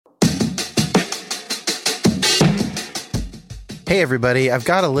Hey everybody, I've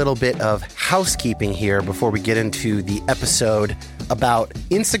got a little bit of housekeeping here before we get into the episode about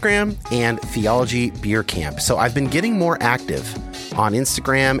Instagram and Theology Beer Camp. So I've been getting more active on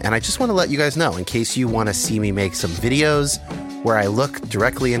Instagram, and I just want to let you guys know in case you want to see me make some videos where I look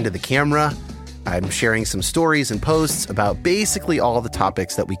directly into the camera. I'm sharing some stories and posts about basically all the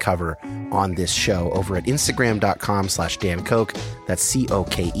topics that we cover on this show over at Instagram.com/Dan Koch. That's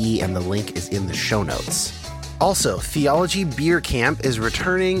C-O-K-E, and the link is in the show notes. Also, Theology Beer Camp is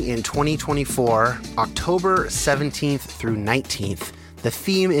returning in 2024, October 17th through 19th. The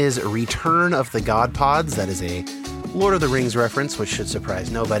theme is Return of the God Pods. That is a Lord of the Rings reference, which should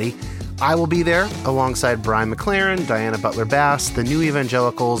surprise nobody. I will be there alongside Brian McLaren, Diana Butler-Bass, the New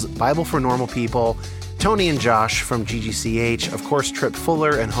Evangelicals, Bible for Normal People, Tony and Josh from GGCH, of course, Trip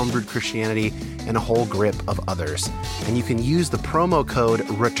Fuller and Homebrewed Christianity, and a whole grip of others. And you can use the promo code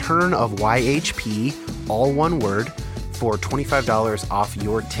Return of YHP, all one word, for $25 off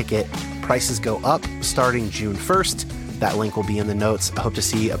your ticket. Prices go up starting June 1st. That link will be in the notes. I hope to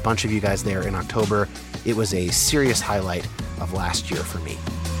see a bunch of you guys there in October. It was a serious highlight of last year for me.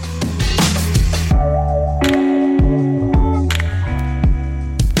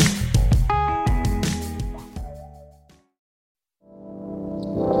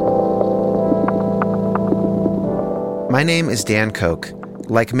 My name is Dan Koch.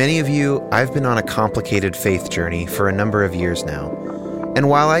 Like many of you, I've been on a complicated faith journey for a number of years now. And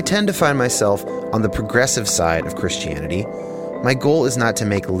while I tend to find myself on the progressive side of Christianity, my goal is not to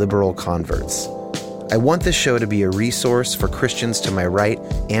make liberal converts. I want this show to be a resource for Christians to my right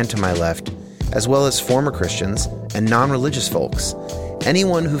and to my left, as well as former Christians and non-religious folks,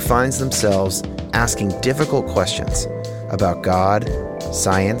 anyone who finds themselves asking difficult questions about God,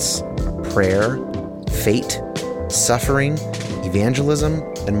 science, prayer, fate, suffering, evangelism,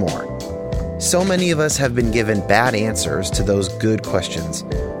 and more. So many of us have been given bad answers to those good questions,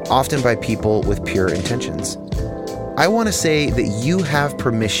 often by people with pure intentions. I want to say that you have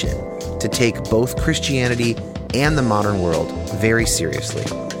permission to take both Christianity and the modern world very seriously.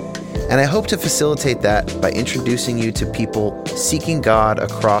 And I hope to facilitate that by introducing you to people seeking God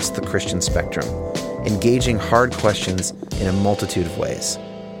across the Christian spectrum, engaging hard questions in a multitude of ways.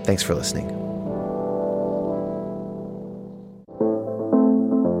 Thanks for listening.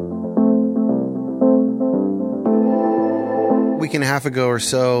 A week and a half ago or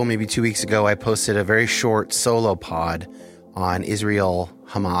so, maybe 2 weeks ago, I posted a very short solo pod on Israel,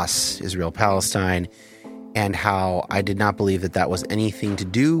 Hamas, Israel, Palestine, and how I did not believe that that was anything to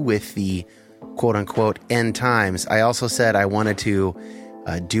do with the quote-unquote end times. I also said I wanted to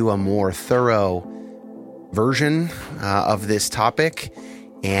do a more thorough version of this topic,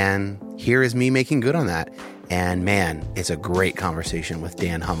 and here is me making good on that. And man, it's a great conversation with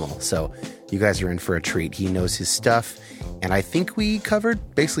Dan Hummel. So you guys are in for a treat. He knows his stuff, and I think we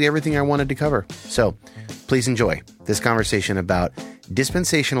covered basically everything I wanted to cover. So please enjoy this conversation about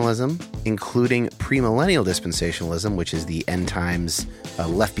dispensationalism, including premillennial dispensationalism, which is the end times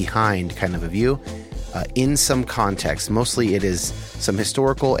left behind kind of a view, in some context. Mostly it is some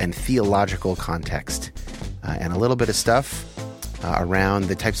historical and theological context, and a little bit of stuff around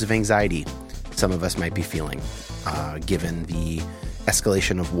the types of anxiety some of us might be feeling, given the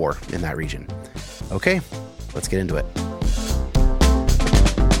escalation of war in that region. Okay, let's get into it.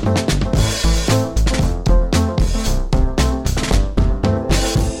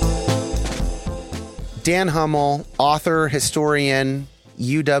 Dan Hummel, author, historian,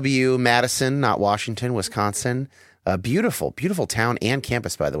 UW-Madison, not Washington, Wisconsin. A beautiful, beautiful town and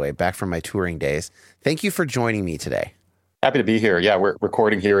campus, by the way, back from my touring days. Thank you for joining me today. Happy to be here. Yeah, we're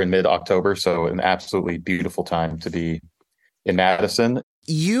recording here in mid-October, so an absolutely beautiful time to be in Madison.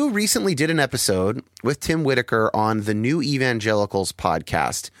 You recently did an episode with Tim Whitaker on the New Evangelicals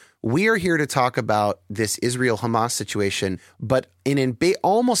podcast. We are here to talk about this Israel-Hamas situation, but in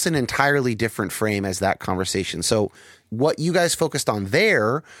almost an entirely different frame as that conversation. So what you guys focused on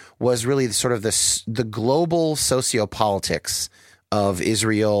there was really sort of the global sociopolitics of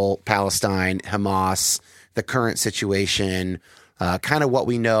Israel, Palestine, Hamas, the current situation, kind of what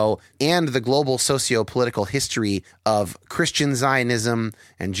we know, and the global socio-political history of Christian Zionism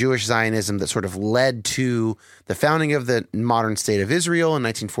and Jewish Zionism that sort of led to the founding of the modern state of Israel in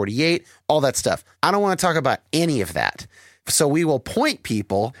 1948, all that stuff. I don't want to talk about any of that. So we will point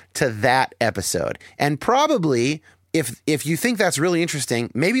people to that episode. And probably, if you think that's really interesting,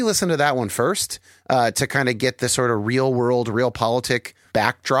 maybe listen to that one first to kind of get the sort of real world, real politic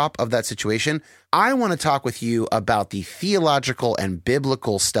backdrop of that situation. I want to talk with you about the theological and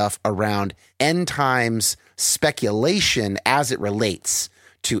biblical stuff around end times speculation as it relates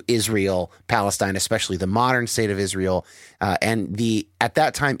to Israel, Palestine, especially the modern state of Israel, and the, at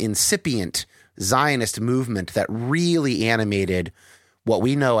that time, incipient Zionist movement that really animated what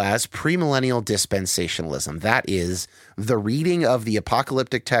we know as premillennial dispensationalism. That is the reading of the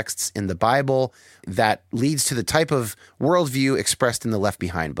apocalyptic texts in the Bible that leads to the type of worldview expressed in the Left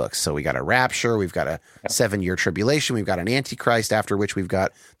Behind books. So we got a rapture, we've got a 7-year tribulation, we've got an antichrist, after which we've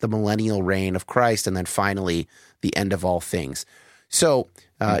got the millennial reign of Christ, and then finally the end of all things. So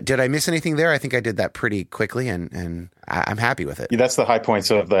did I miss anything there? I think I did that pretty quickly, and I'm happy with it. Yeah, that's the high points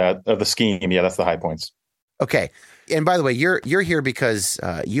of the scheme. Yeah, that's the high points. Okay. And by the way, you're here because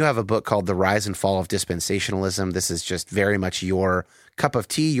you have a book called The Rise and Fall of Dispensationalism. This is just very much your cup of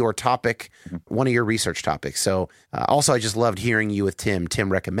tea, your topic, one of your research topics. So also, I just loved hearing you with Tim.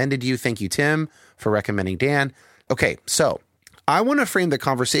 Tim recommended you. Thank you, Tim, for recommending Dan. Okay, so I want to frame the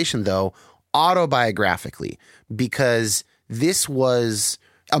conversation, though, autobiographically, because this was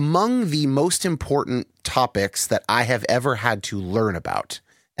among the most important topics that I have ever had to learn about.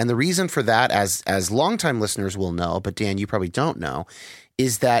 And the reason for that, as longtime listeners will know, but Dan, you probably don't know,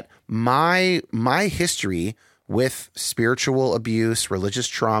 is that my history with spiritual abuse, religious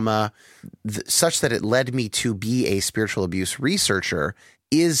trauma, such that it led me to be a spiritual abuse researcher,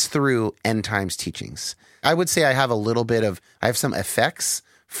 is through end times teachings. I would say I have some effects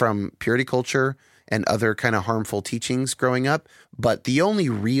from purity culture and other kind of harmful teachings growing up, but the only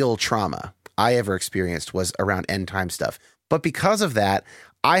real trauma I ever experienced was around end time stuff. But because of that,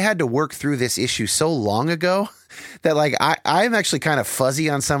 I had to work through this issue so long ago that like I'm actually kind of fuzzy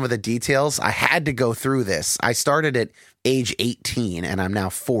on some of the details. I had to go through this. I started at age 18 and I'm now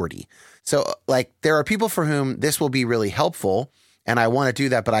 40. So like there are people for whom this will be really helpful, and I want to do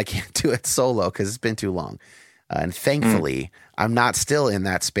that, but I can't do it solo because it's been too long. And thankfully, I'm not still in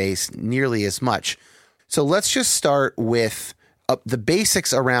that space nearly as much. So let's just start with the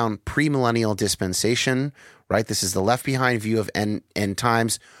basics around premillennial dispensation, right? This is the Left Behind view of end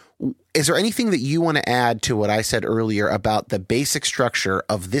times. Is there anything that you want to add to what I said earlier about the basic structure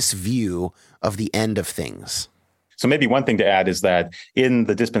of this view of the end of things? So maybe one thing to add is that in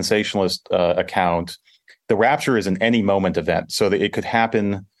the dispensationalist account, the rapture is an any moment event, so that it could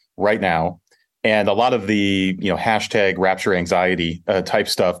happen right now. And a lot of the hashtag rapture anxiety type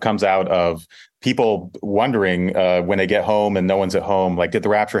stuff comes out of people wondering when they get home and no one's at home, like, did the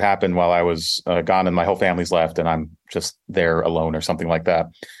rapture happen while I was gone and my whole family's left and I'm just there alone or something like that.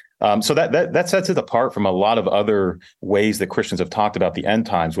 So that sets it apart from a lot of other ways that Christians have talked about the end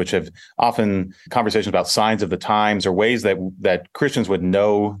times, which have often conversations about signs of the times or ways that Christians would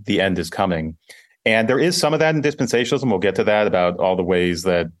know the end is coming. And there is some of that in dispensationalism. We'll get to that, about all the ways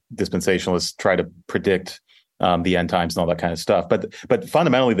that dispensationalists try to predict the end times and all that kind of stuff. But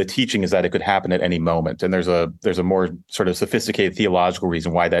fundamentally, the teaching is that it could happen at any moment. And there's a more sort of sophisticated theological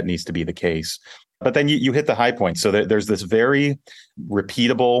reason why that needs to be the case. But then you hit the high point. So there's this very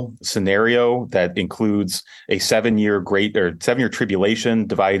repeatable scenario that includes a 7-year tribulation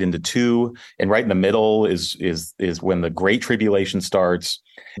divided into two. And right in the middle is when the Great Tribulation starts.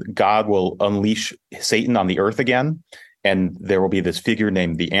 God will unleash Satan on the earth again. And there will be this figure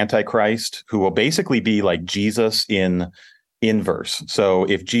named the Antichrist, who will basically be like Jesus in inverse. So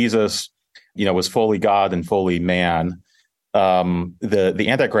if Jesus, was fully God and fully man, the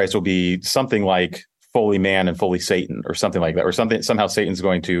Antichrist will be something like fully man and fully Satan, or something like that, or somehow Satan's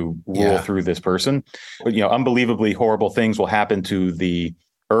going to rule through this person. But, unbelievably horrible things will happen to the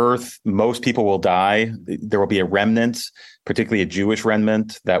earth. Most people will die. There will be a remnant, particularly a Jewish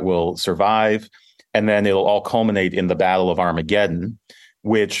remnant, that will survive. And then it'll all culminate in the Battle of Armageddon,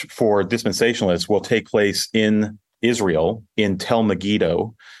 which for dispensationalists will take place in Israel, in Tel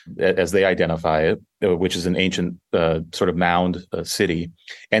Megiddo, as they identify it, which is an ancient sort of mound city.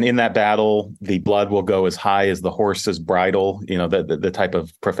 And in that battle, the blood will go as high as the horse's bridle, the type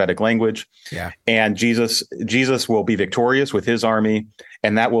of prophetic language. Yeah. And Jesus will be victorious with his army,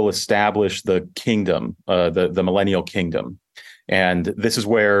 and that will establish the kingdom, the millennial kingdom. And this is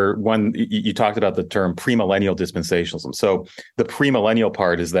where you talked about the term premillennial dispensationalism. So the premillennial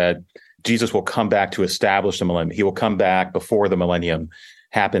part is that Jesus will come back to establish the millennium. He will come back before the millennium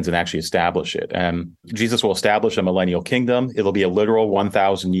happens and actually establish it. And Jesus will establish a millennial kingdom. It'll be a literal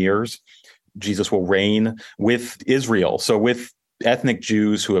 1,000 years. Jesus will reign with Israel. So with ethnic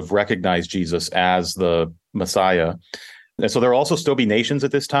Jews who have recognized Jesus as the Messiah. And so there will also still be nations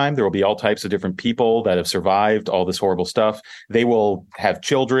at this time. There will be all types of different people that have survived all this horrible stuff. They will have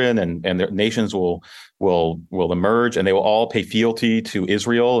children, and their nations will emerge, and they will all pay fealty to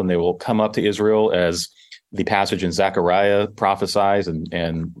Israel, and they will come up to Israel as the passage in Zechariah prophesies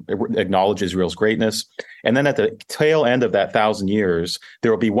and acknowledges Israel's greatness. And then at the tail end of that 1,000 years,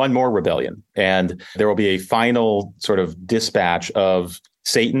 there will be one more rebellion, and there will be a final sort of dispatch of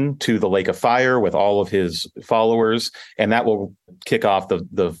Satan to the lake of fire with all of his followers, and that will kick off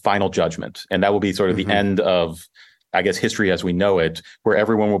the final judgment. And that will be sort of the end of, I guess, history as we know it, where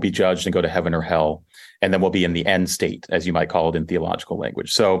everyone will be judged and go to heaven or hell. And then we'll be in the end state, as you might call it in theological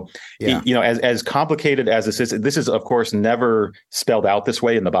language. So, as complicated as this is, of course, never spelled out this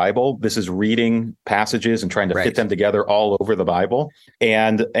way in the Bible. This is reading passages and trying to fit them together all over the Bible.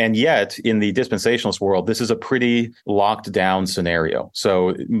 And yet, in the dispensationalist world, this is a pretty locked down scenario.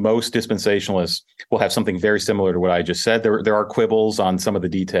 So most dispensationalists will have something very similar to what I just said. There are quibbles on some of the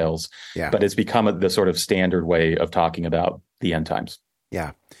details, but it's become the sort of standard way of talking about the end times.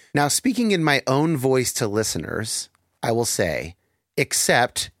 Yeah. Now, speaking in my own voice to listeners, I will say,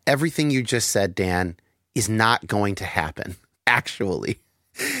 except everything you just said, Dan, is not going to happen. Actually,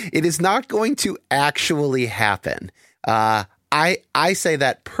 it is not going to actually happen. I say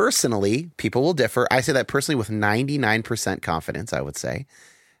that personally. People will differ. I say that personally with 99% confidence, I would say.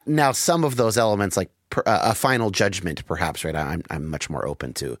 Now, some of those elements, like a final judgment, perhaps, right? I'm much more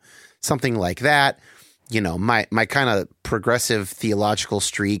open to something like that. You know, my kind of progressive theological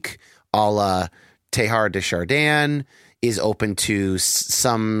streak, a la Teilhard de Chardin, is open to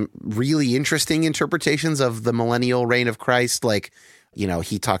some really interesting interpretations of the millennial reign of Christ. Like, you know,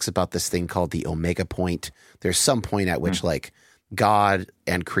 he talks about this thing called the Omega point. There's some point at which like God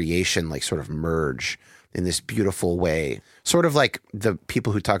and creation like sort of merge in this beautiful way, sort of like the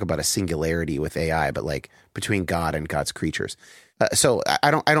people who talk about a singularity with AI, but like between God and God's creatures. So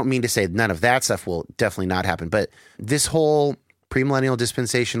I don't mean to say none of that stuff will definitely not happen, but this whole premillennial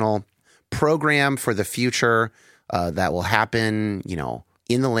dispensational program for the future that will happen, you know,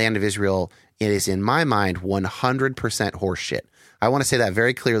 in the land of Israel, it is in my mind 100% horseshit. I want to say that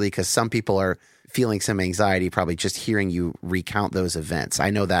very clearly because some people are feeling some anxiety probably just hearing you recount those events.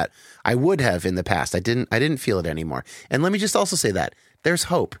 I know that I would have in the past. I didn't feel it anymore. And let me just also say that there's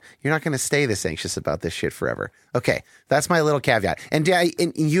hope. You're not going to stay this anxious about this shit forever. Okay, that's my little caveat. And Dan,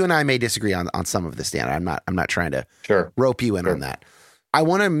 you and I may disagree on some of this, Dan. I'm not trying to rope you in on that. I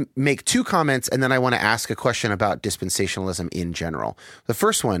want to make two comments, and then I want to ask a question about dispensationalism in general. The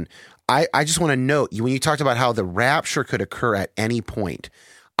first one, I just want to note, when you talked about how the rapture could occur at any point,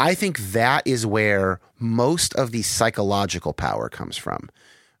 I think that is where most of the psychological power comes from.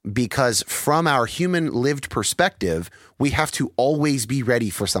 Because from our human lived perspective, we have to always be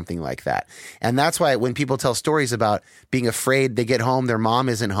ready for something like that. And that's why when people tell stories about being afraid they get home, their mom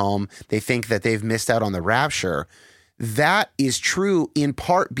isn't home, they think that they've missed out on the rapture, that is true in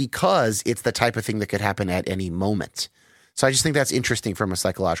part because it's the type of thing that could happen at any moment. So I just think that's interesting from a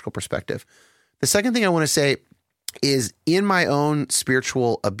psychological perspective. The second thing I want to say is in my own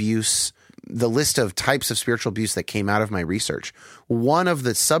spiritual abuse, the list of types of spiritual abuse that came out of my research, one of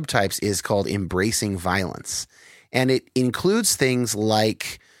the subtypes is called embracing violence. And it includes things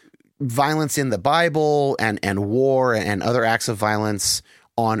like violence in the Bible and war and other acts of violence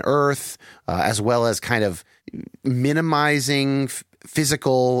on earth, as well as kind of minimizing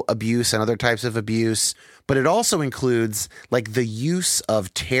physical abuse and other types of abuse. But it also includes like the use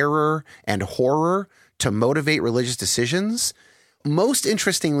of terror and horror to motivate religious decisions. Most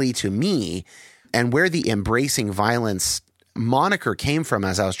interestingly to me, and where the embracing violence moniker came from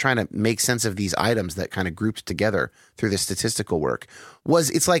as I was trying to make sense of these items that kind of grouped together through the statistical work, was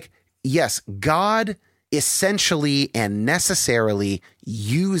it's like, yes, God essentially and necessarily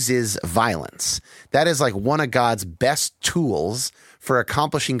uses violence. That is like one of God's best tools for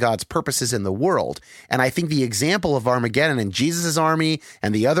accomplishing God's purposes in the world. And I think the example of Armageddon and Jesus' army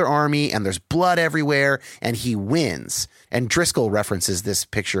and the other army, and there's blood everywhere, and he wins. And Driscoll references this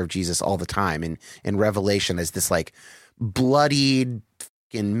picture of Jesus all the time in Revelation as this like bloodied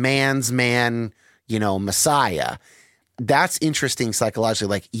man's man, you know, Messiah. That's interesting psychologically.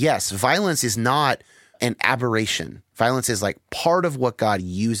 Like, yes, violence is not an aberration. Violence is like part of what God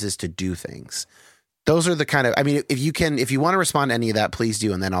uses to do things. Those are the kind of, I mean, if you want to respond to any of that, please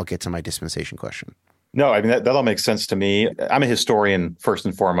do. And then I'll get to my dispensation question. No, I mean, that all makes sense to me. I'm a historian first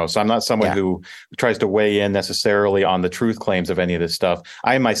and foremost. So I'm not someone who tries to weigh in necessarily on the truth claims of any of this stuff.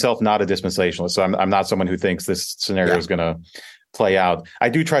 I am myself not a dispensationalist. So I'm not someone who thinks this scenario is going to play out. I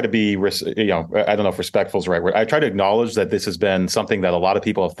do try to be, I don't know if respectful is the right word. I try to acknowledge that this has been something that a lot of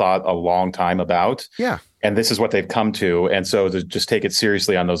people have thought a long time about. Yeah. And this is what they've come to. And so to just take it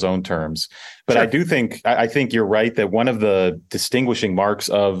seriously on those own terms. But I do think, I think you're right that one of the distinguishing marks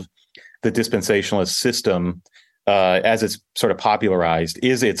of the dispensationalist system as it's sort of popularized,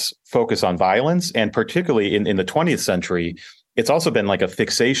 is its focus on violence. And particularly in the 20th century, it's also been like a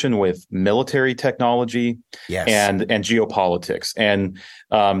fixation with military technology and geopolitics. And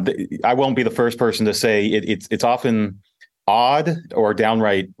I won't be the first person to say it's often odd or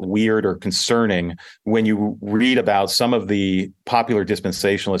downright weird or concerning when you read about some of the popular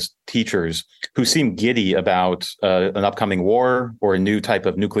dispensationalist teachers who seem giddy about an upcoming war or a new type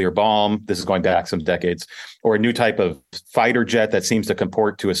of nuclear bomb. This is going back some decades, or a new type of fighter jet that seems to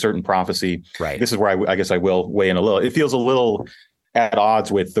comport to a certain prophecy. Right. This is where I guess I will weigh in a little. It feels a little at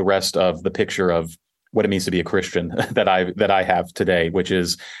odds with the rest of the picture of what it means to be a Christian that I have today, which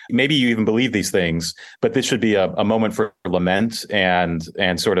is maybe you even believe these things, but this should be a moment for lament and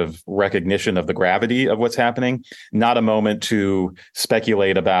sort of recognition of the gravity of what's happening, not a moment to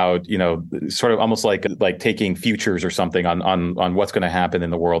speculate about, sort of almost like taking futures or something on what's going to happen in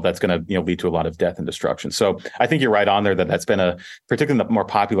the world that's going to lead to a lot of death and destruction. So I think you're right on there that's been particularly in the more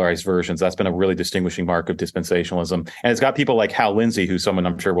popularized versions, that's been a really distinguishing mark of dispensationalism. And it's got people like Hal Lindsey, who's someone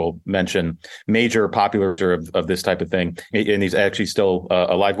I'm sure we'll mention, major popular of this type of thing, and he's actually still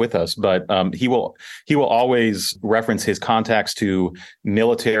alive with us. But he will always reference his contacts to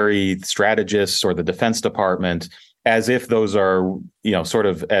military strategists or the Defense Department as if those are sort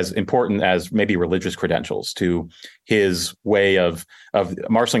of as important as maybe religious credentials to his way of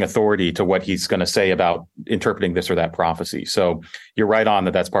marshaling authority to what he's going to say about interpreting this or that prophecy. So you're right on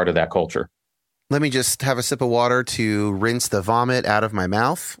that's part of that culture. Let me just have a sip of water to rinse the vomit out of my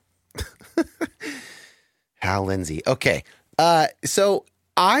mouth. Hal Lindsey. Okay. So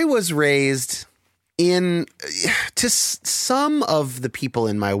I was raised to some of the people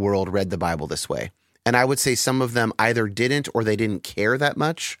in my world read the Bible this way. And I would say some of them either didn't or they didn't care that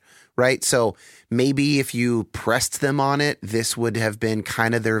much, right? So maybe if you pressed them on it, this would have been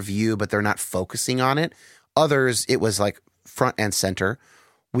kind of their view, but they're not focusing on it. Others, it was like front and center.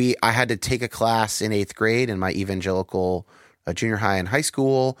 I had to take a class in 8th grade in my evangelical junior high and high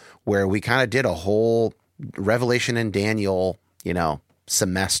school where we kind of did a whole Revelation and Daniel,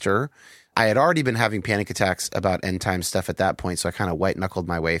 semester. I had already been having panic attacks about end time stuff at that point, so I kind of white knuckled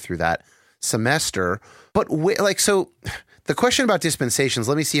my way through that semester. But so the question about dispensations,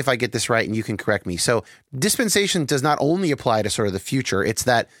 let me see if I get this right and you can correct me. So dispensation does not only apply to sort of the future, it's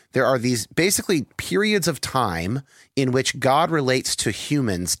that there are these basically periods of time in which God relates to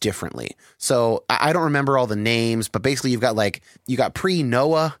humans differently. So I don't remember all the names, but basically you got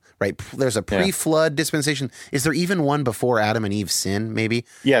pre-Noah, right? There's a pre-flood dispensation. Is there even one before Adam and Eve sin, maybe?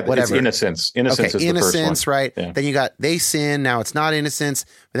 Yeah, whatever. It's innocence. Innocence is the first one. Right? Yeah. Then you got they sin, now it's not innocence.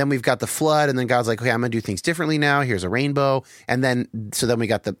 But then we've got the flood, and then God's like, okay, I'm going to do things differently now. Here's a rainbow. And then we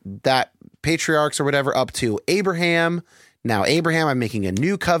got that patriarchs or whatever up to Abraham. Now, Abraham, I'm making a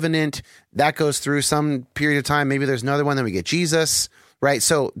new covenant. That goes through some period of time. Maybe there's another one. Then we get Jesus, right?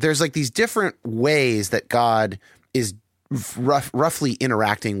 So there's like these different ways that God is roughly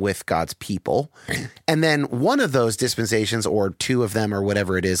interacting with God's people. And then one of those dispensations or two of them or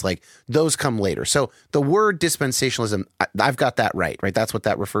whatever it is, like those come later. So the word dispensationalism, I've got that right? That's what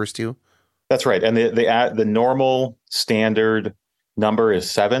that refers to? That's right. And the normal standard number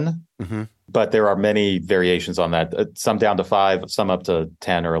is 7, but there are many variations on that. Some down to 5, some up to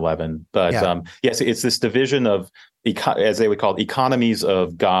 10 or 11. But yes, it's this division of, as they would call it, economies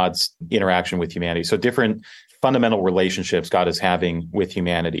of God's interaction with humanity. So different fundamental relationships God is having with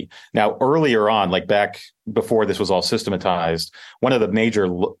humanity. Now, earlier on, like back before this was all systematized, one of the major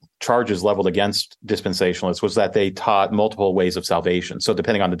charges leveled against dispensationalists was that they taught multiple ways of salvation. So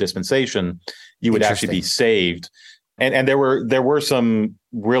depending on the dispensation, you would actually be saved. And there were some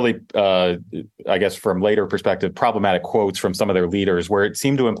really, I guess from later perspective, problematic quotes from some of their leaders where it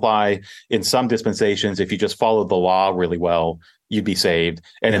seemed to imply in some dispensations, if you just followed the law really well, you'd be saved.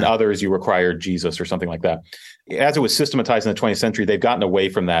 And in others, you required Jesus or something like that. As it was systematized in the 20th century, they've gotten away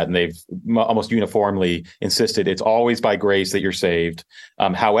from that, and they've almost uniformly insisted it's always by grace that you're saved.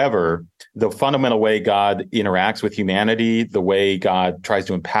 However, the fundamental way God interacts with humanity, the way God tries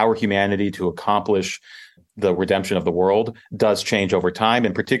to empower humanity to accomplish the redemption of the world does change over time,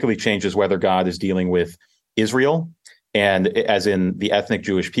 and particularly changes whether God is dealing with Israel, and as in the ethnic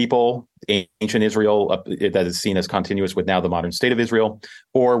Jewish people, ancient Israel, that is seen as continuous with now the modern state of Israel,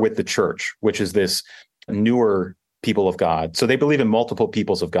 or with the church, which is this newer people of God. So they believe in multiple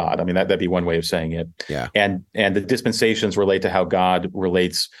peoples of God. I mean, that'd be one way of saying it. Yeah. And the dispensations relate to how God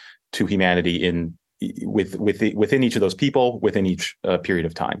relates to humanity within each of those people, within each period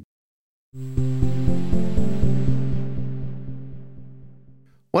of time.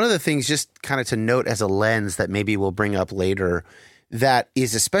 One of the things just kind of to note as a lens that maybe we'll bring up later, that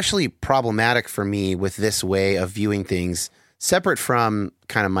is especially problematic for me with this way of viewing things, separate from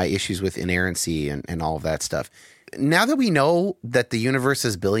kind of my issues with inerrancy and all of that stuff. Now that we know that the universe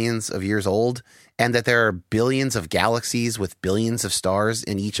is billions of years old and that there are billions of galaxies with billions of stars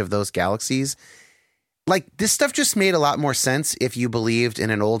in each of those galaxies, like this stuff just made a lot more sense if you believed in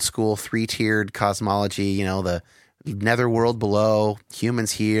an old school 3-tiered cosmology, you know, the netherworld below,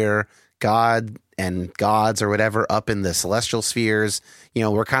 humans here, God and gods or whatever up in the celestial spheres. You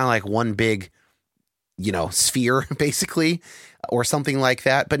know, we're kind of like one big, you know, sphere basically, or something like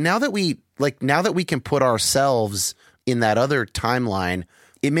that. But now that we can put ourselves in that other timeline,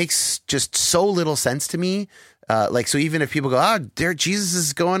 it makes just so little sense to me. So even if people go, there, Jesus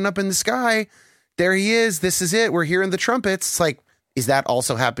is going up in the sky. There he is. This is it. We're hearing the trumpets. It's like, is that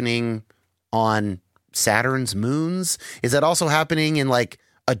also happening on Saturn's moons? Is that also happening in like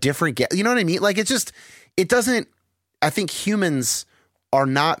a different, you know what I mean? Like, it doesn't, I think humans are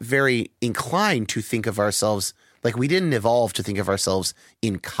not very inclined to think of ourselves, like we didn't evolve to think of ourselves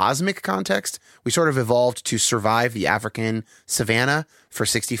in cosmic context. We sort of evolved to survive the African savanna for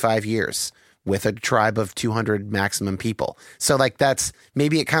 65 years with a tribe of 200 maximum people. So like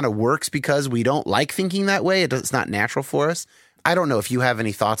maybe it kind of works because we don't like thinking that way. It's not natural for us. I don't know if you have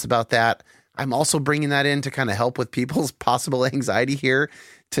any thoughts about that. I'm also bringing that in to kind of help with people's possible anxiety here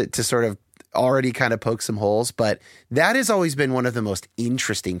to sort of already kind of poke some holes. But that has always been one of the most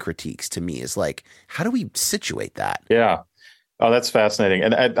interesting critiques to me, is like, how do we situate that? Yeah. Oh, that's fascinating.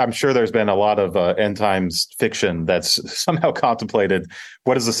 And I'm sure there's been a lot of end times fiction that's somehow contemplated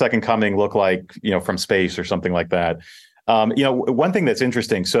what does the second coming look like, you know, from space or something like that. One thing that's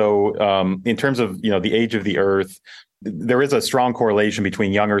interesting. So in terms of, you know, the age of the Earth, there is a strong correlation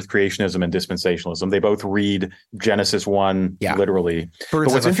between young Earth creationism and dispensationalism. They both read Genesis 1 literally.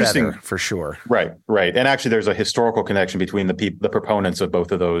 Birds of a feather, for sure. Right. And actually, there's a historical connection between the proponents of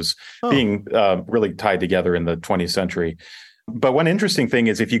both of those being really tied together in the 20th century. But one interesting thing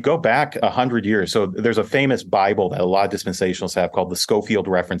is if you go back 100 years, so there's a famous Bible that a lot of dispensationalists have called the Scofield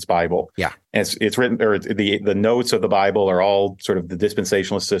Reference Bible. Yeah. And it's written, or the notes of the Bible are all sort of the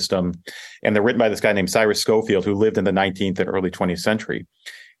dispensationalist system. And they're written by this guy named Cyrus Scofield, who lived in the 19th and early 20th century.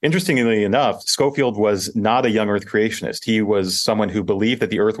 Interestingly enough, Scofield was not a young Earth creationist. He was someone who believed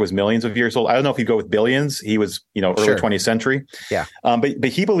that the Earth was millions of years old. I don't know if you go with billions. He was, early 20th century. Yeah. But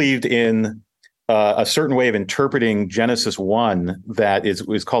he believed in a certain way of interpreting Genesis 1 that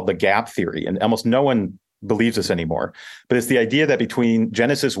is called the gap theory. And almost no one believes this anymore. But it's the idea that between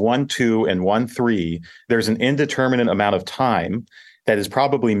Genesis 1:2 and 1:3, there's an indeterminate amount of time that is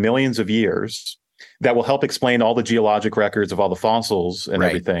probably millions of years that will help explain all the geologic records of all the fossils and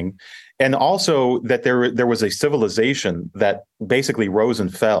everything. And also that there was a civilization that basically rose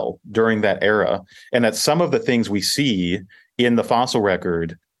and fell during that era. And that some of the things we see in the fossil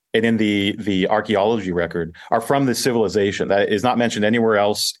record and in the archaeology record are from this civilization that is not mentioned anywhere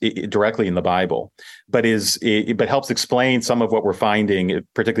else directly in the Bible, but helps explain some of what we're finding,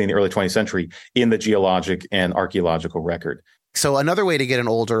 particularly in the early 20th century, in the geologic and archaeological record. So another way to get an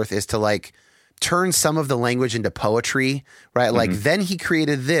old Earth is to like turn some of the language into poetry, right? Like, then he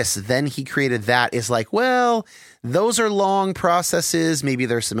created this, then he created that, is like, well, those are long processes. Maybe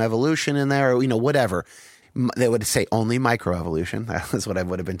there's some evolution in there, or, whatever. They would say only microevolution. That's what I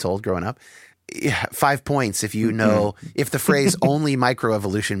would have been told growing up. 5 points if you know, if the phrase only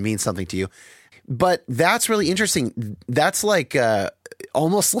microevolution means something to you. But that's really interesting. That's like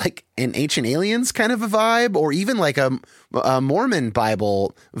almost like an Ancient Aliens kind of a vibe, or even like a Mormon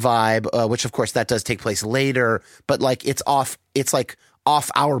Bible vibe, which of course that does take place later, but like it's like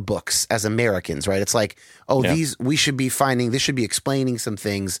off our books as Americans, right? It's like, we should be this should be explaining some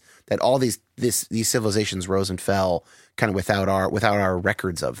things that all these civilizations rose and fell kind of without our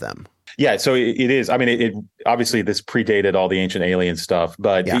records of them. Yeah, so it is. I mean, it obviously this predated all the Ancient Alien stuff,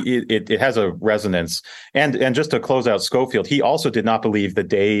 but it has a resonance. And just to close out Scofield, he also did not believe the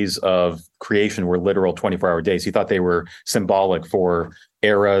days of creation were literal 24-hour days. He thought they were symbolic for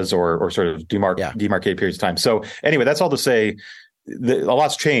eras or sort of demarcated periods of time. So anyway, that's all to say, a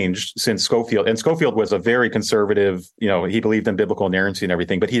lot's changed since Scofield. And Scofield was a very conservative, he believed in biblical inerrancy and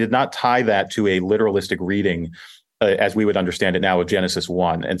everything, but he did not tie that to a literalistic reading as we would understand it now of Genesis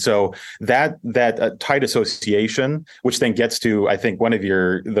 1. And so that tight association, which then gets to, I think, one of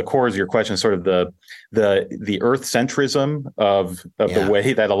the cores of your question, sort of the earth centrism of the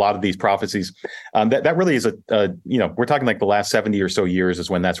way that a lot of these prophecies, that really is we're talking like the last 70 or so years is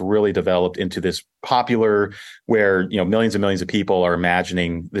when that's really developed into this popular, where, millions and millions of people are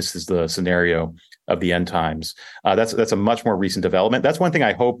imagining this is the scenario of the end times. That's a much more recent development. That's one thing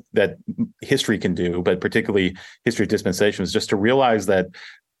I hope that history can do, but particularly history of dispensation, is just to realize that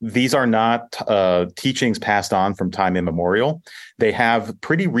these are not teachings passed on from time immemorial. They have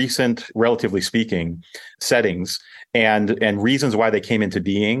pretty recent, relatively speaking, settings and reasons why they came into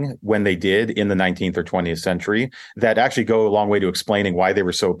being when they did in the 19th or 20th century that actually go a long way to explaining why they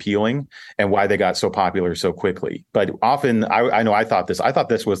were so appealing and why they got so popular so quickly. But often, I know I thought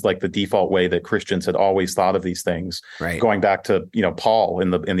this was like the default way that Christians had always thought of these things, right, going back to Paul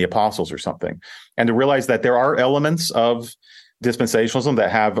in the Apostles or something, and to realize that there are elements of dispensationalism that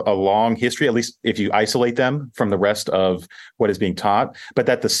have a long history, at least if you isolate them from the rest of what is being taught, but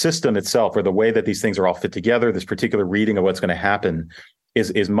that the system itself, or the way that these things are all fit together, this particular reading of what's going to happen,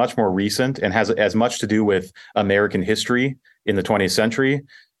 is much more recent and has as much to do with American history in the 20th century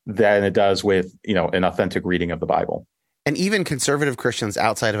than it does with an authentic reading of the Bible. And even conservative Christians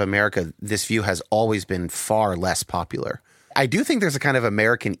outside of America, this view has always been far less popular. I do think there's a kind of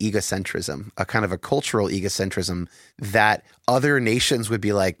American egocentrism, a kind of a cultural egocentrism that other nations would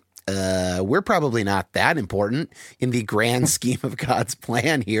be like, we're probably not that important in the grand scheme of God's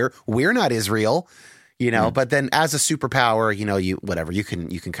plan here. We're not Israel, but then as a superpower, you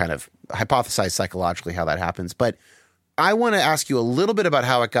can kind of hypothesize psychologically how that happens. But I want to ask you a little bit about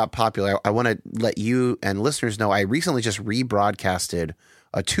how it got popular. I want to let you and listeners know I recently just rebroadcasted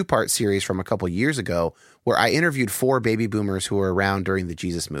a 2-part series from a couple years ago where I interviewed 4 baby boomers who were around during the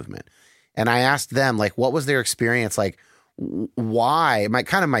Jesus movement. And I asked them, like, what was their experience? Like, why?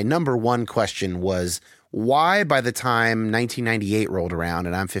 My number one question was, why by the time 1998 rolled around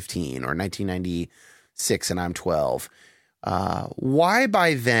and I'm 15, or 1996 and I'm 12, why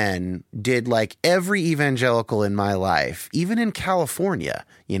by then did like every evangelical in my life, even in California,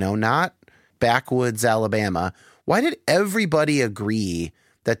 not backwoods Alabama, why did everybody agree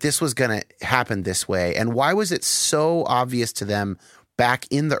that this was going to happen this way? And why was it so obvious to them back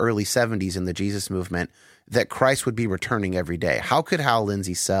in the early 70s in the Jesus movement that Christ would be returning every day? How could Hal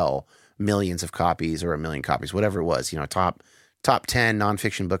Lindsey sell millions of copies or 1 million copies, whatever it was, top 10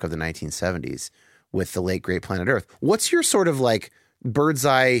 nonfiction book of the 1970s with the late great Planet Earth? What's your sort of like bird's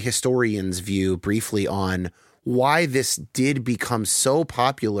eye historian's view briefly on why this did become so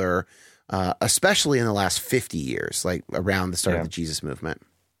popular, especially in the last 50 years, like around the start of the Jesus movement?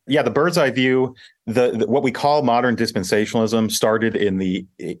 Yeah, the bird's eye view, the what we call modern dispensationalism started in the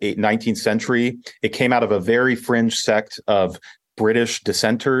 19th century. It came out of a very fringe sect of British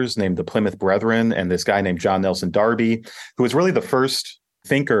dissenters named the Plymouth Brethren, and this guy named John Nelson Darby, who was really the first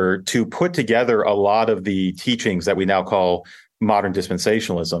thinker to put together a lot of the teachings that we now call modern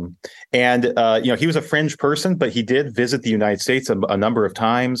dispensationalism. And, he was a fringe person, but he did visit the United States a number of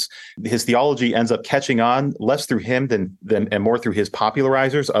times. His theology ends up catching on less through him than and more through his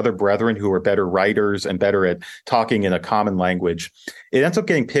popularizers, other brethren who were better writers and better at talking in a common language. It ends up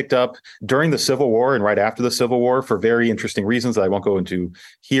getting picked up during the Civil War and right after the Civil War for very interesting reasons that I won't go into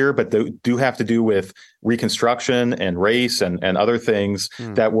here, but they do have to do with Reconstruction and race and other things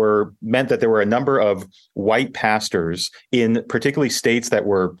that meant that there were a number of white pastors in particularly states that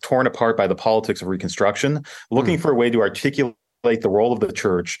were torn apart by the politics of Reconstruction, looking for a way to articulate the role of the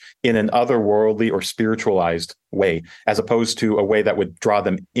church in an otherworldly or spiritualized way, as opposed to a way that would draw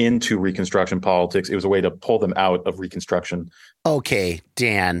them into Reconstruction politics. It was a way to pull them out of Reconstruction. Okay,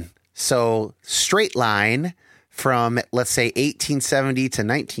 Dan. So straight line from, let's say, 1870 to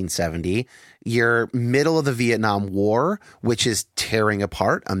 1970, you're middle of the Vietnam War, which is tearing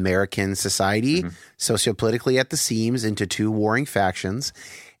apart American society sociopolitically at the seams into 2 warring factions.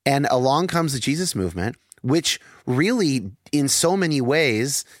 And along comes the Jesus movement, which really, in so many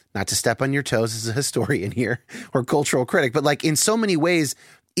ways, not to step on your toes as a historian here or cultural critic, but like in so many ways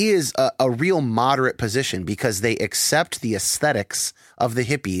is a real moderate position because they accept the aesthetics of the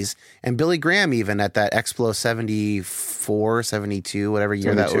hippies. And Billy Graham, even at that Explo 74, 72, whatever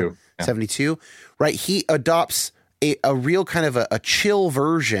year 72, that was, 72, right? He adopts a real kind of a chill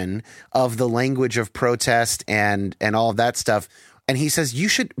version of the language of protest and all of that stuff. And he says,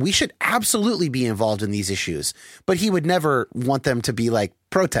 we should absolutely be involved in these issues, but he would never want them to be like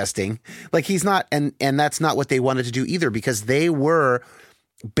protesting. Like he's not, and that's not what they wanted to do either, because they were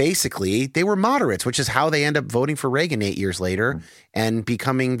moderates, which is how they end up voting for Reagan 8 years later and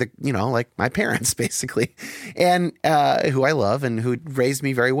becoming like my parents basically, and who I love and who raised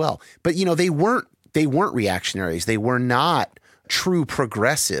me very well. But, they weren't reactionaries. They were not true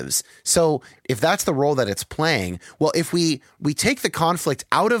progressives. So if that's the role that it's playing, well, if we take the conflict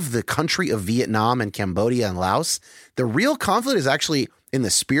out of the country of Vietnam and Cambodia and Laos, the real conflict is actually in the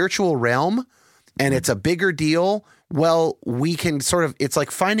spiritual realm and it's a bigger deal, well, we can sort of, it's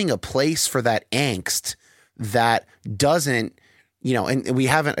like finding a place for that angst that doesn't, and we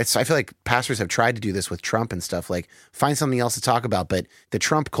haven't, I feel like pastors have tried to do this with Trump and stuff, like find something else to talk about, but the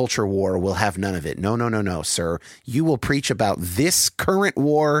Trump culture war will have none of it. No, sir. You will preach about this current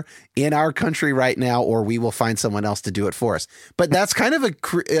war in our country right now, or we will find someone else to do it for us. But that's kind of a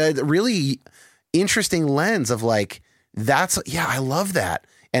really interesting lens of like, I love that.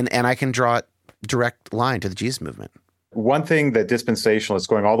 And I can draw a direct line to the Jesus movement. One thing that dispensationalists,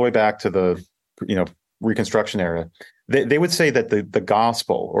 going all the way back to the, Reconstruction era, they would say that the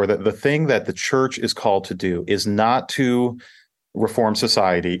gospel, or the thing that the church is called to do, is not to reform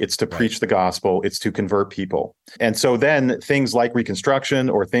society. It's to preach the gospel. It's to convert people. And so then things like Reconstruction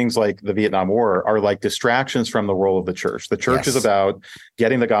or things like the Vietnam War are like distractions from the role of the church. The church is about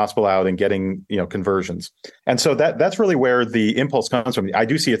getting the gospel out and getting, conversions. And so that's really where the impulse comes from. I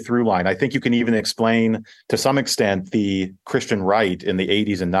do see a through line. I think you can even explain to some extent the Christian right in the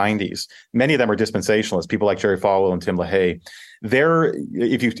 80s and 90s. Many of them are dispensationalists, people like Jerry Falwell and Tim LaHaye.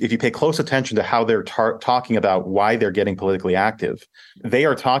 If you pay close attention to how they're talking about why they're getting politically active, they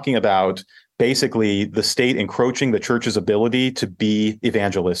are talking about basically the state encroaching the church's ability to be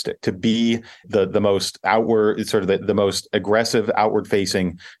evangelistic, to be the most outward, sort of the most aggressive,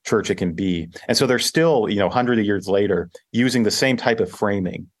 outward-facing church it can be. And so they're still, 100 years later, using the same type of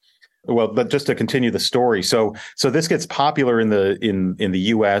framing. Well, but just to continue the story, so this gets popular in the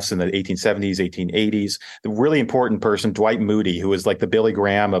U.S. in the 1870s, 1880s. The really important person, Dwight Moody, who was like the Billy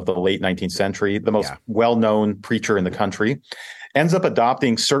Graham of the late 19th century, the most well-known preacher in the country, ends up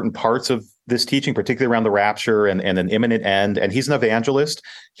adopting certain parts of this teaching, particularly around the rapture and an imminent end. And he's an evangelist.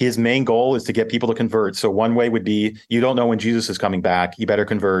 His main goal is to get people to convert. So one way would be, you don't know when Jesus is coming back. You better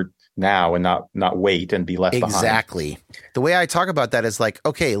convert now and not wait and be left behind. Exactly. The way I talk about that is like,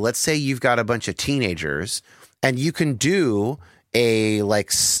 okay, let's say you've got a bunch of teenagers and you can do a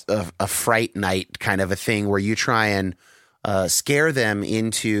fright night kind of a thing where you try and scare them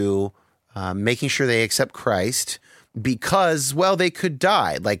into making sure they accept Christ because, well, they could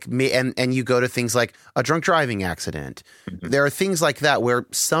die. And you go to things like a drunk driving accident. Mm-hmm. There are things like that where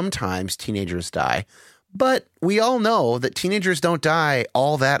sometimes teenagers die. But we all know that teenagers don't die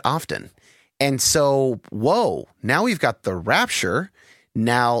all that often. And so, now we've got the rapture.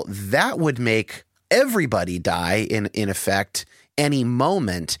 Now that would make everybody die in effect any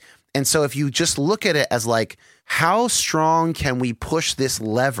moment. And so if you just look at it as like, how strong can we push this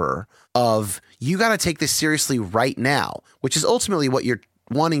lever of you got to take this seriously right now, which is ultimately what you're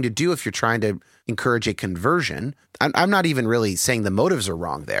wanting to do if you're trying to encourage a conversion. I'm not even really saying the motives are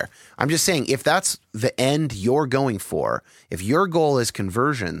wrong there. I'm just saying if that's the end you're going for, if your goal is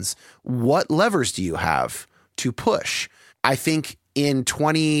conversions, what levers do you have to push? I think in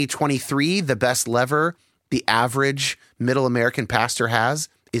 2023, the best lever the average middle American pastor has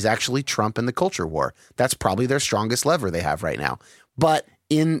is actually Trump and the culture war. That's probably their strongest lever they have right now. But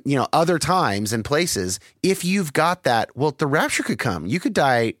in other times and places, if you've got that, well, the rapture could come. You could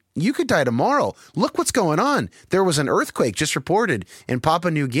die tomorrow. Look what's going on. There was an earthquake just reported in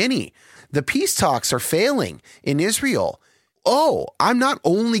Papua New Guinea. The peace talks are failing in Israel. Oh, I'm not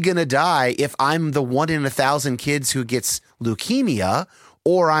only going to die if I'm the 1 in 1,000 kids who gets leukemia,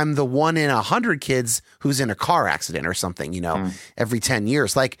 or I'm the 1 in 100 kids who's in a car accident or something, every 10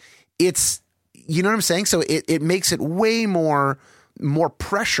 years. Like it's, you know what I'm saying? So it makes it way more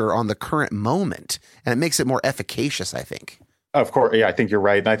pressure on the current moment, and it makes it more efficacious, I think. Of course. Yeah, I think you're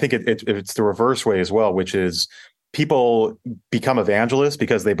right. And I think it's the reverse way as well, which is people become evangelists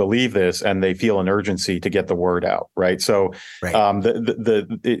because they believe this and they feel an urgency to get the word out. Right. So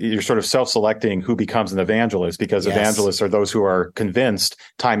you're sort of self-selecting who becomes an evangelist, because evangelists are those who are convinced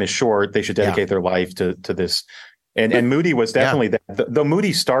time is short. They should dedicate their life to this. And Moody was definitely that.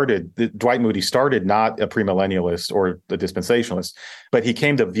 Though Dwight Moody started not a premillennialist or a dispensationalist, but he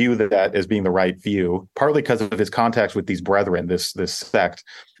came to view that as being the right view, partly because of his contacts with these brethren, this sect.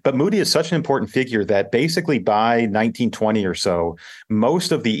 But Moody is such an important figure that basically by 1920 or so,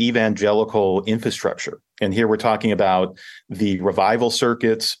 most of the evangelical infrastructure, and here we're talking about the revival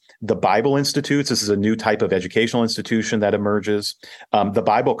circuits, the Bible institutes. This is a new type of educational institution that emerges. The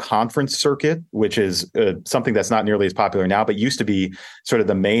Bible conference circuit, which is something that's not nearly as popular now, but used to be sort of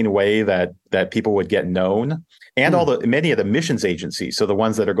the main way that people would get known. And many of the missions agencies, so the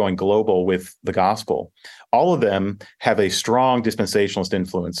ones that are going global with the gospel, all of them have a strong dispensationalist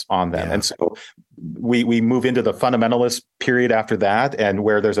influence on them. Yeah. And so we move into the fundamentalist period after that, and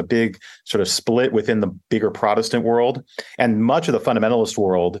where there's a big sort of split within the bigger Protestant world. And much of the fundamentalist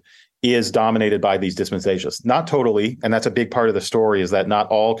world is dominated by these dispensationalists. Not totally, and that's a big part of the story, is that not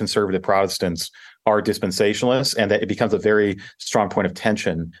all conservative Protestants are dispensationalists, and that it becomes a very strong point of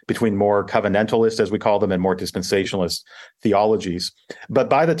tension between more covenantalist, as we call them, and more dispensationalist theologies. But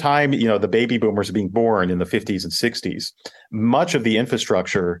by the time, the baby boomers are being born in the 50s and 60s, much of the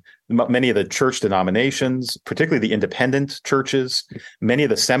infrastructure, many of the church denominations, particularly the independent churches, many of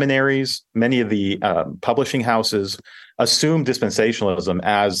the seminaries, many of the publishing houses assume dispensationalism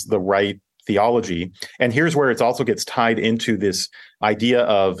as the right theology. And here's where it also gets tied into this idea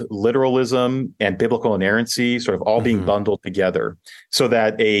of literalism and biblical inerrancy sort of all being bundled together, so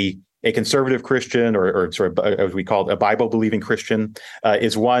that a conservative Christian, or sort of as we call it, a Bible-believing Christian,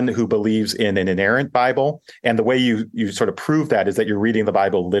 is one who believes in an inerrant Bible. And the way you sort of prove that is that you're reading the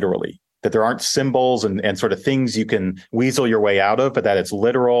Bible literally, that there aren't symbols and sort of things you can weasel your way out of, but that it's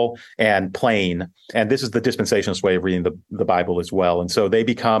literal and plain. And this is the dispensationalist way of reading the Bible as well. And so they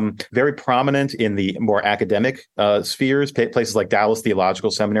become very prominent in the more academic spheres. Places like Dallas Theological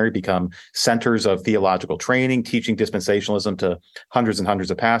Seminary become centers of theological training, teaching dispensationalism to hundreds and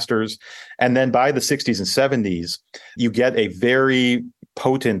hundreds of pastors. And then by the 60s and 70s, you get a very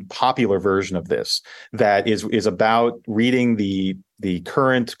potent popular version of this that is about reading the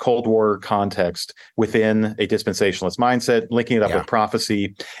current Cold War context within a dispensationalist mindset, linking it up with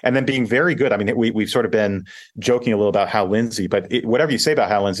prophecy, and then being very good. I mean, we've sort of been joking a little about Hal Lindsey, but whatever you say about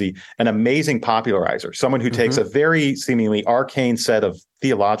Hal Lindsey, an amazing popularizer, someone who takes a very seemingly arcane set of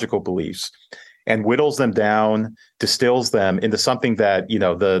theological beliefs and whittles them down, distills them into something that,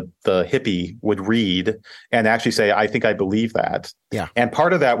 the hippie would read and actually say, I think I believe that. Yeah. And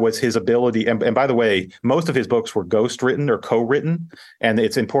part of that was his ability. And by the way, most of his books were ghost-written or co-written. And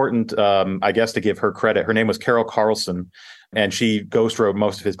it's important, I guess, to give her credit. Her name was Carol Carlson, and she ghost wrote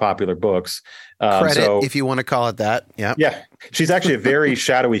most of his popular books. Credit, if you want to call it that. Yeah. Yeah. She's actually a very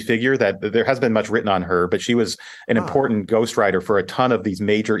shadowy figure that there hasn't been much written on her, but she was an important ghostwriter for a ton of these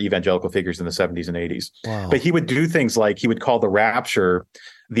major evangelical figures in the 70s and 80s. Wow. But he would do things like he would call the rapture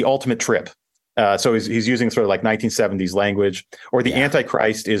the ultimate trip. So he's using sort of like 1970s language, or the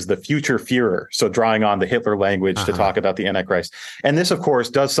Antichrist is the future Führer. So drawing on the Hitler language to talk about the Antichrist. And this, of course,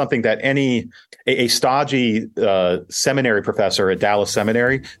 does something that a stodgy seminary professor at Dallas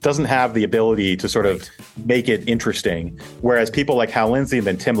Seminary doesn't have the ability to sort of make it interesting. Whereas people like Hal Lindsey and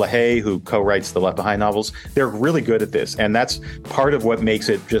then Tim LaHaye, who co-writes the Left Behind novels, they're really good at this. And that's part of what makes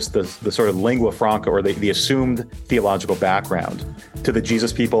it just the sort of lingua franca, or the assumed theological background to the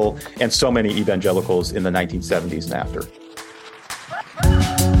Jesus people and so many evangelicals in the 1970s and after.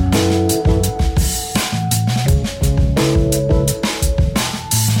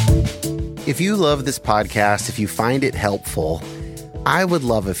 If you love this podcast, if you find it helpful, I would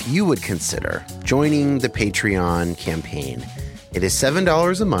love if you would consider joining the Patreon campaign. It is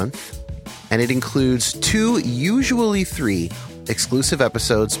 $7 a month, and it includes 2, usually 3, exclusive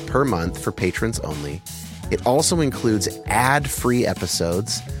episodes per month for patrons only. It also includes ad-free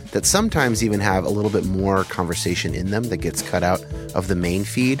episodes that sometimes even have a little bit more conversation in them that gets cut out of the main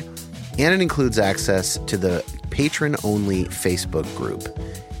feed. And it includes access to the patron-only Facebook group.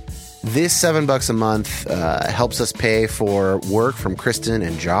 This $7 a month helps us pay for work from Kristen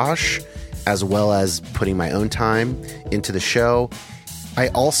and Josh, as well as putting my own time into the show. I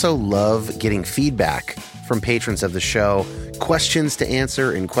also love getting feedback from patrons of the show, questions to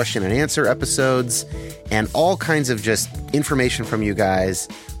answer in question and answer episodes, and all kinds of just information from you guys,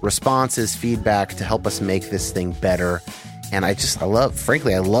 responses, feedback to help us make this thing better. And I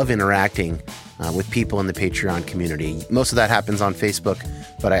love interacting with people in the Patreon community. Most of that happens on Facebook,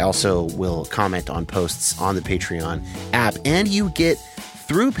 but I also will comment on posts on the Patreon app. And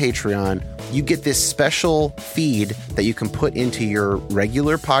through Patreon, you get this special feed that you can put into your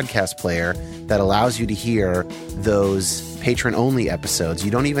regular podcast player that allows you to hear those patron-only episodes.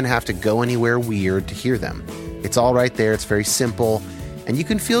 You don't even have to go anywhere weird to hear them. It's all right there. It's very simple, and you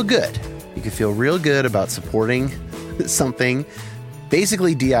can feel good. You can feel real good about supporting something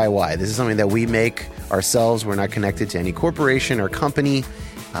basically DIY. This is something that we make ourselves. We're not connected to any corporation or company,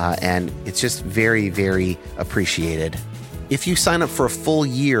 and it's just very, very appreciated. If you sign up for a full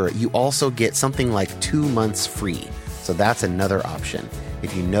year, you also get something like 2 months free. So that's another option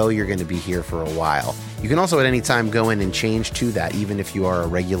if you know you're going to be here for a while. You can also at any time go in and change to that, even if you are a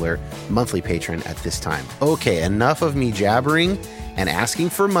regular monthly patron at this time. Okay, enough of me jabbering and asking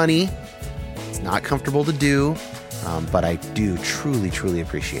for money. It's not comfortable to do, but I do truly, truly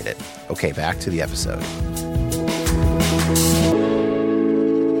appreciate it. Okay, back to the episode.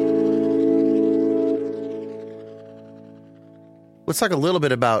 Let's talk a little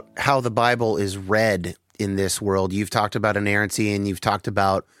bit about how the Bible is read in this world. You've talked about inerrancy, and you've talked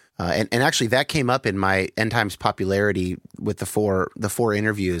about, and actually that came up in my End Times popularity with the four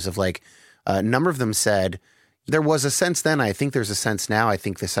interviews of like, A number of them said there was a sense then, I think there's a sense now, I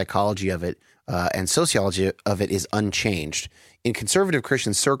think the psychology of it and sociology of it is unchanged in conservative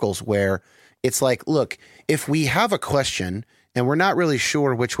Christian circles, where it's like, look, if we have a question and we're not really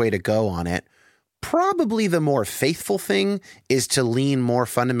sure which way to go on it, probably the more faithful thing is to lean more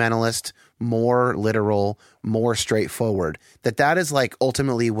fundamentalist, more literal, more straightforward. That is like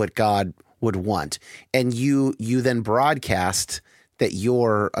ultimately what God would want. And you then broadcast that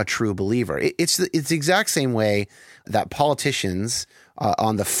you're a true believer. It's the exact same way that politicians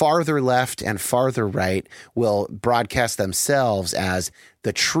on the farther left and farther right will broadcast themselves as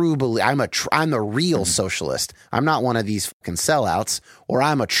the true believer. I'm the real socialist. I'm not one of these fucking sellouts, or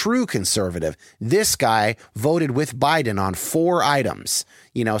I'm a true conservative. This guy voted with Biden on 4 items,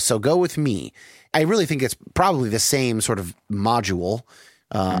 so go with me. I really think it's probably the same sort of module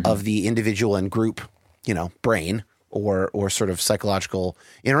of the individual and group, brain or sort of psychological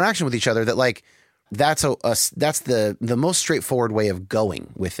interaction with each other, that like, that's the most straightforward way of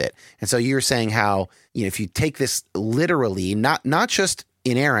going with it. And so you're saying how, if you take this literally, not just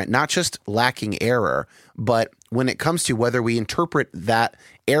inerrant, not just lacking error, but when it comes to whether we interpret that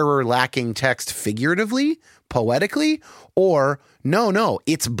error lacking text figuratively, poetically, or no,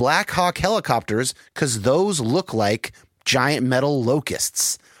 it's Black Hawk helicopters because those look like giant metal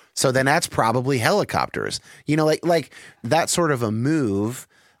locusts. So then that's probably helicopters, like that sort of a move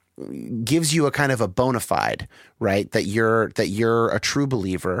gives you a kind of a bona fide, right? That you're a true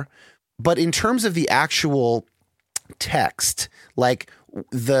believer. But in terms of the actual text, like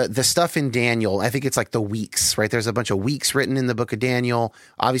the stuff in Daniel, I think it's like the weeks, right? There's a bunch of weeks written in the book of Daniel.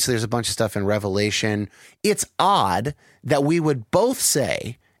 Obviously, there's a bunch of stuff in Revelation. It's odd that we would both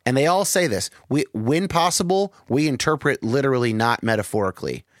say, and they all say this, when possible, we interpret literally, not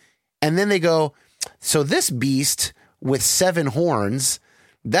metaphorically. And then they go, so this beast with 7 horns,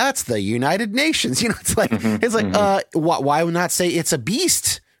 that's the United Nations. It's like, why not say it's a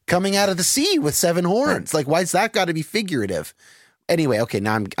beast coming out of the sea with 7 horns? Like, why's that got to be figurative? Anyway, okay,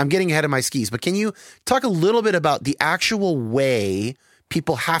 now I'm getting ahead of my skis, but can you talk a little bit about the actual way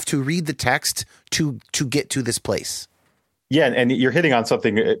people have to read the text to get to this place? Yeah, and you're hitting on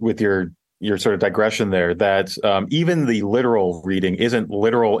something with your sort of digression there, that even the literal reading isn't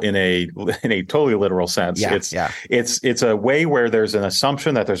literal in a totally literal sense. It's a way where there's an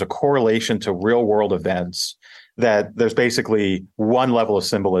assumption that there's a correlation to real world events, that there's basically one level of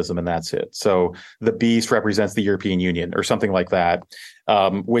symbolism and that's it. So the beast represents the European Union or something like that,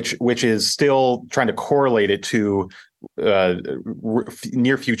 which is still trying to correlate it to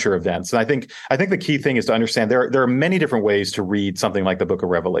near future events. And I think the key thing is to understand there are many different ways to read something like the book of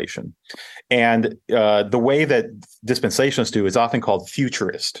Revelation. And the way that dispensationalists do is often called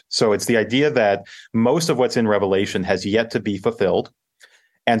futurist. So it's the idea that most of what's in Revelation has yet to be fulfilled.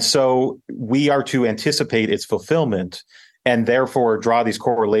 And so we are to anticipate its fulfillment and therefore draw these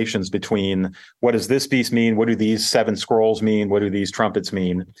correlations between what does this beast mean? What do these 7 scrolls mean? What do these trumpets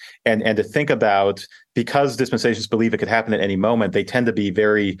mean? And to think about, because dispensationalists believe it could happen at any moment, they tend to be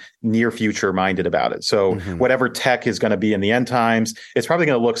very near future minded about it. So whatever tech is going to be in the end times, it's probably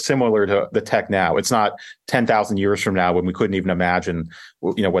going to look similar to the tech now. It's not 10,000 years from now when we couldn't even imagine,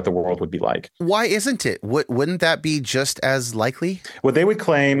 what the world would be like. Why isn't it? Wouldn't that be just as likely? Well, they would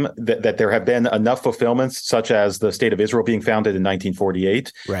claim that there have been enough fulfillments, such as the state of Israel being founded in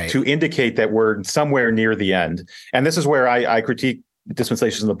 1948, right, to indicate that we're somewhere near the end. And this is where I critique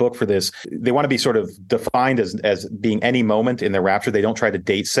dispensations in the book for this. They want to be sort of defined as being any moment in the rapture. They don't try to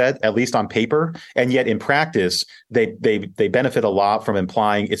date set, at least on paper. And yet in practice, they benefit a lot from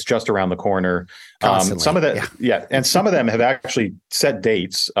implying it's just around the corner. Some of that, and some of them have actually set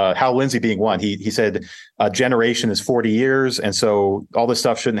dates. Hal Lindsey being one. He said a generation is 40 years, and so all this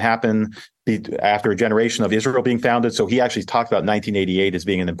stuff shouldn't happen after a generation of Israel being founded. So he actually talked about 1988 as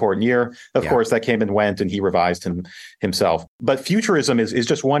being an important year. Of course, that came and went, and he revised himself. But futurism is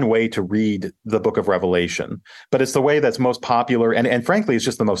just one way to read the book of Revelation. But it's the way that's most popular, and frankly, it's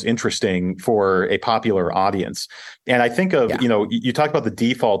just the most interesting for a popular audience. And I think of, you talk about the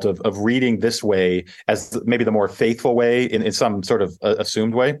default of reading this way as maybe the more faithful way in some sort of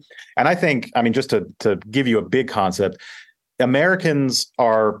assumed way. And I think, just to give you a big concept, Americans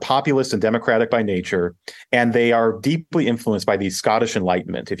are populist and democratic by nature, and they are deeply influenced by the Scottish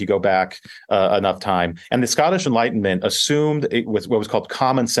Enlightenment, if you go back enough time. And the Scottish Enlightenment assumed it was what was called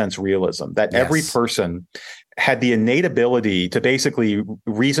common sense realism, that every person had the innate ability to basically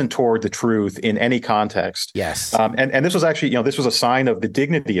reason toward the truth in any context. Yes. And this was actually, this was a sign of the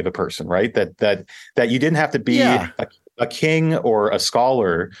dignity of a person, right? That you didn't have to be a king or a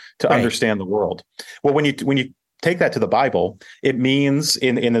scholar to understand the world. Well, when you take that to the Bible, it means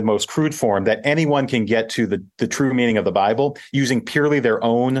in the most crude form that anyone can get to the true meaning of the Bible using purely their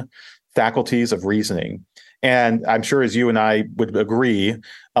own faculties of reasoning. And I'm sure, as you and I would agree,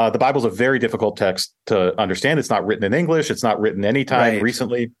 the Bible's a very difficult text to understand. It's not written in English. It's not written anytime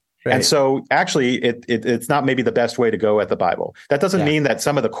recently. Right. And so actually, it's not maybe the best way to go at the Bible. That doesn't mean that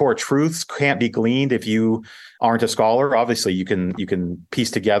some of the core truths can't be gleaned if you aren't a scholar. Obviously, you can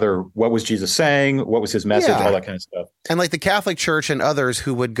piece together what was Jesus saying, what was his message, all that kind of stuff. And like the Catholic Church and others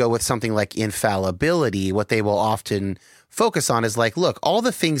who would go with something like infallibility, what they will often focus on is like, look, all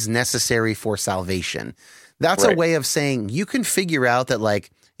the things necessary for salvation. That's a way of saying you can figure out that like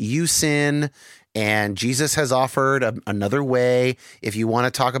you sin and Jesus has offered another way. If you want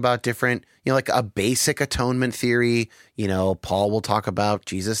to talk about different, like a basic atonement theory, Paul will talk about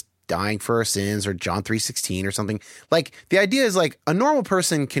Jesus dying for our sins, or John 3:16 or something. Like the idea is like a normal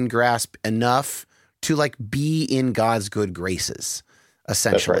person can grasp enough to like be in God's good graces,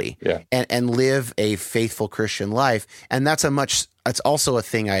 essentially, and live a faithful Christian life. And that's also a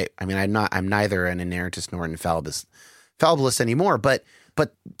thing. I'm neither an inerrantist nor an infallibilist anymore, but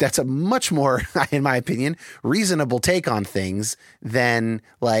that's a much more, in my opinion, reasonable take on things than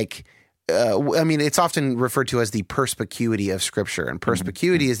like, it's often referred to as the perspicuity of Scripture. And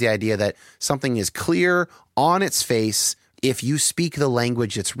perspicuity is the idea that something is clear on its face if you speak the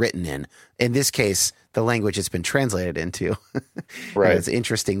language it's written in. In this case, the language it's been translated into. Right. It's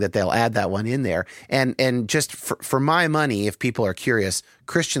interesting that they'll add that one in there. And just for my money, if people are curious,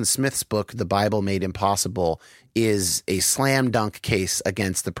 Christian Smith's book, The Bible Made Impossible, is a slam dunk case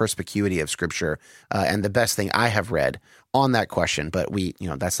against the perspicuity of Scripture, and the best thing I have read on that question. But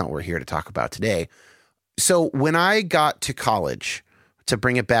that's not what we're here to talk about today. So when I got to college, to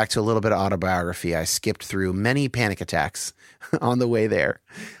bring it back to a little bit of autobiography, I skipped through many panic attacks on the way there.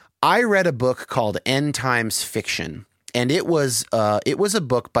 I read a book called End Times Fiction, and it was a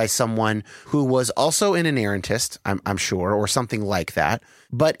book by someone who was also an inerrantist, I'm sure, or something like that.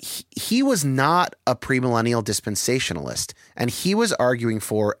 But he was not a premillennial dispensationalist, and he was arguing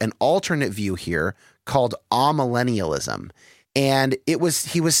for an alternate view here called amillennialism. And he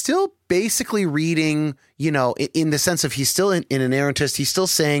was still basically reading, in the sense of he's still an inerrantist. He's still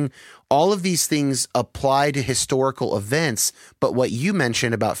saying all of these things apply to historical events. But what you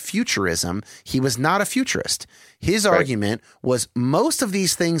mentioned about futurism, he was not a futurist. His argument was most of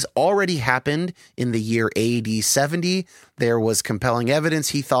these things already happened in the year AD 70. There was compelling evidence,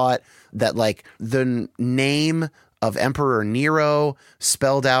 he thought, that like the name of Emperor Nero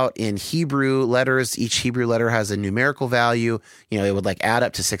spelled out in Hebrew letters. Each Hebrew letter has a numerical value. It would like add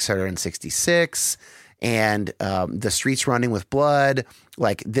up to 666. And the streets running with blood,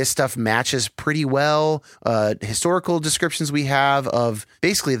 like this stuff matches pretty well historical descriptions we have of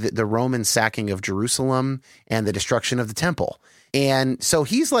basically the Roman sacking of Jerusalem and the destruction of the temple. And so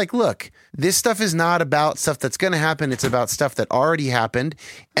he's like, look, this stuff is not about stuff that's going to happen. It's about stuff that already happened.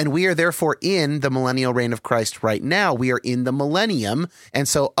 And we are therefore in the millennial reign of Christ right now. We are in the millennium. And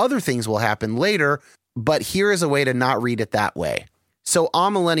so other things will happen later. But here is a way to not read it that way. So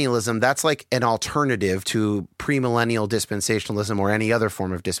amillennialism, that's like an alternative to premillennial dispensationalism or any other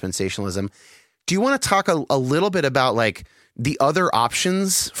form of dispensationalism. Do you want to talk a little bit about like the other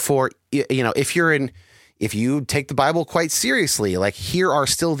options for, if you take the Bible quite seriously, like here are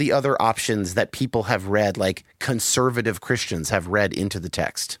still the other options that people have read, like conservative Christians have read into the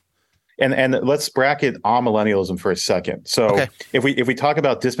text. And let's bracket amillennialism for a second. So if we talk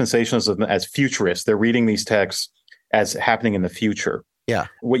about dispensationalism as futurists, they're reading these texts as happening in the future. Yeah.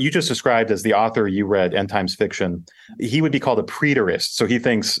 What you just described as the author you read, End Times Fiction, he would be called a preterist. So he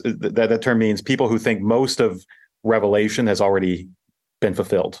thinks that term means people who think most of Revelation has already been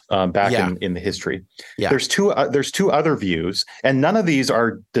fulfilled back in the history. Yeah. There's two other views, and none of these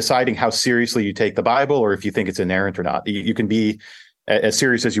are deciding how seriously you take the Bible or if you think it's inerrant or not. You can be as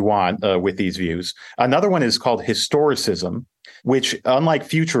serious as you want with these views. Another one is called historicism, which, unlike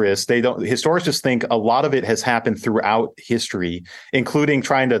futurists, historicists think a lot of it has happened throughout history, including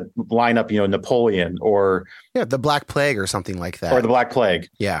trying to line up, Napoleon or the Black Plague or something like that, or the Black Plague.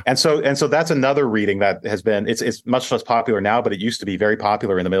 Yeah, and so that's another reading that has been it's much less popular now, but it used to be very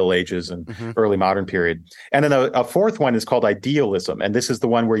popular in the Middle Ages and early modern period. And then a fourth one is called idealism, and this is the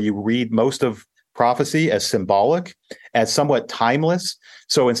one where you read most of prophecy as symbolic, as somewhat timeless.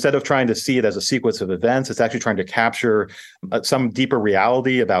 So instead of trying to see it as a sequence of events, it's actually trying to capture some deeper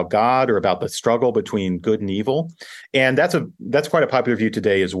reality about God or about the struggle between good and evil. And that's quite a popular view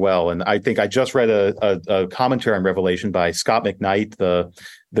today as well. And I think I just read a commentary on Revelation by Scott McKnight,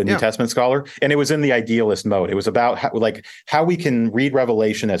 the New Testament scholar, and it was in the idealist mode. It was about how we can read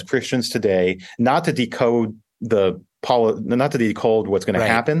Revelation as Christians today, not to decode not to decode what's going to Right.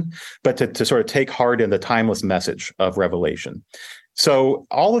 happen, but to sort of take heart in the timeless message of Revelation. So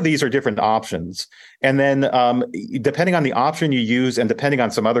all of these are different options. And then depending on the option you use and depending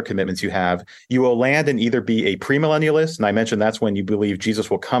on some other commitments you have, you will land and either be a premillennialist. And I mentioned that's when you believe Jesus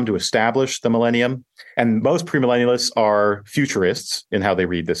will come to establish the millennium. And most premillennialists are futurists in how they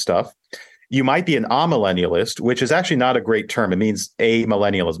read this stuff. You might be an amillennialist, which is actually not a great term. It means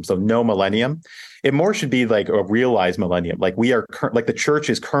amillennialism, so no millennium. It more should be like a realized millennium. Like we are, like the church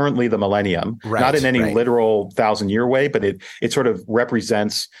is currently the millennium, Right, not in any right. literal 1,000-year way, but it sort of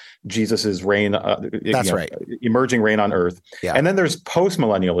represents Jesus's reign, That's right. emerging reign on earth. Yeah. And then there's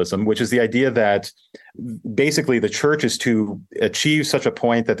postmillennialism, which is the idea that basically the church is to achieve such a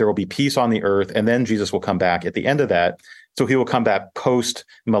point that there will be peace on the earth, and then Jesus will come back at the end of that. So he will come back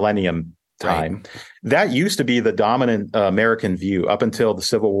post-millennium time. Right. That used to be the dominant American view up until the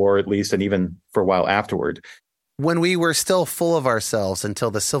Civil War, at least, and even for a while afterward. When we were still full of ourselves until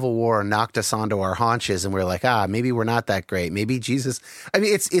the Civil War knocked us onto our haunches and we're like, maybe we're not that great. Maybe Jesus. I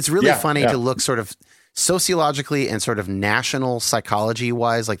mean, it's really funny to look sort of sociologically and sort of national psychology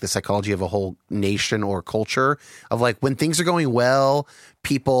wise, like the psychology of a whole nation or culture of like when things are going well,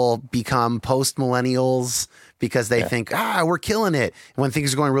 people become post millennials because they think, we're killing it. When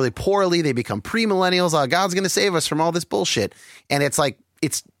things are going really poorly, they become pre-millennials. God's going to save us from all this bullshit. And it's like,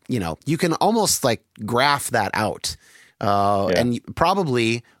 you can almost like graph that out. And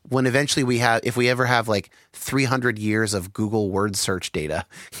probably when eventually if we ever have like 300 years of Google word search data,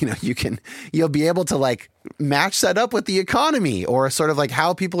 you'll be able to like match that up with the economy or sort of like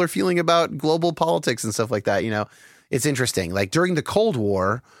how people are feeling about global politics and stuff like that. It's interesting. Like during the Cold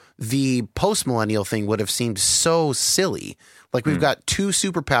War, the post-millennial thing would have seemed so silly. Like we've got two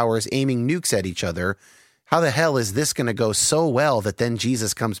superpowers aiming nukes at each other. How the hell is this going to go so well that then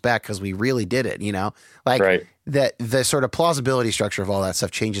Jesus comes back because we really did it? Right. That the sort of plausibility structure of all that stuff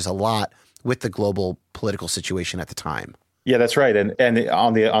changes a lot with the global political situation at the time. Yeah, that's right. And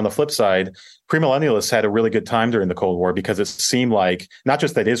on the flip side, premillennialists had a really good time during the Cold War because it seemed like not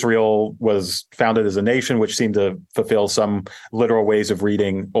just that Israel was founded as a nation, which seemed to fulfill some literal ways of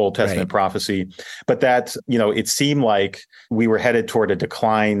reading Old Testament prophecy, but that, it seemed like we were headed toward a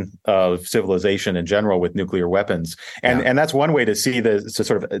decline of civilization in general with nuclear weapons. And that's one way to see to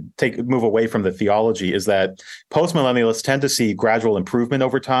sort of move away from the theology is that postmillennialists tend to see gradual improvement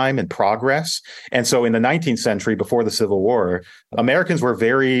over time and progress. And so in the 19th century, before the Civil War, Americans were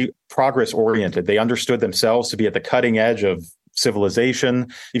very progress oriented. They understood themselves to be at the cutting edge of civilization.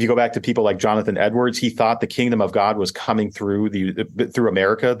 If you go back to people like Jonathan Edwards, he thought the kingdom of God was coming through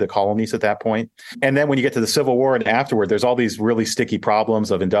America, the colonies at that point. And then when you get to the Civil War and afterward, there's all these really sticky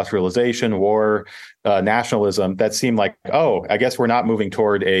problems of industrialization, war, nationalism that seem like, I guess we're not moving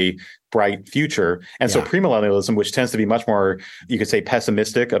toward a bright future. And so premillennialism, which tends to be much more, you could say,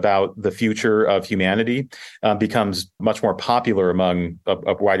 pessimistic about the future of humanity, becomes much more popular among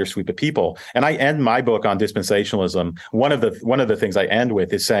a wider sweep of people. And I end my book on dispensationalism. One of the things I end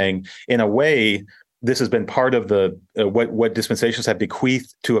with is saying, in a way, this has been part of the what dispensations have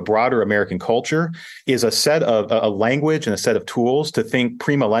bequeathed to a broader American culture is a set of a language and a set of tools to think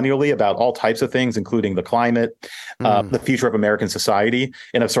premillennially about all types of things, including the climate, the future of American society,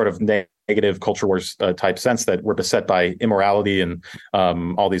 in a sort of negative culture wars type sense that we're beset by immorality and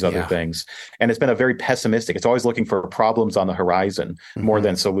all these other things. And it's been a very pessimistic. It's always looking for problems on the horizon more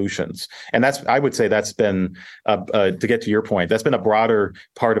than solutions. And I would say that's been, to get to your point, that's been a broader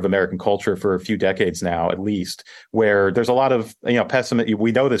part of American culture for a few decades now, at least, where there's a lot of pessimism.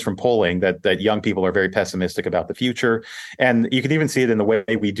 We know this from polling that young people are very pessimistic about the future, and you can even see it in the way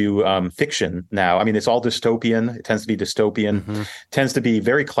we do fiction now. I mean, it's all dystopian. It tends to be dystopian, tends to be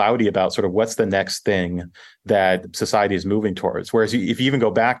very cloudy about sort of what's the next thing that society is moving towards. Whereas if you even go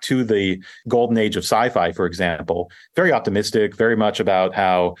back to the golden age of sci-fi, for example, very optimistic, very much about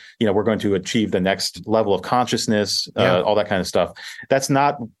how, we're going to achieve the next level of consciousness, all that kind of stuff. That's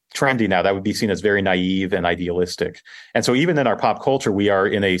not trendy now. That would be seen as very naive and idealistic. And so even in our pop culture, we are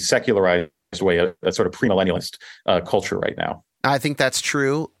in a secularized way, a sort of premillennialist culture right now. I think that's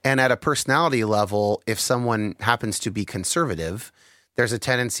true. And at a personality level, if someone happens to be conservative, there's a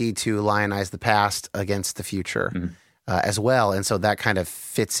tendency to lionize the past against the future as well. And so that kind of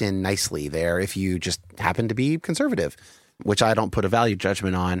fits in nicely there if you just happen to be conservative, which I don't put a value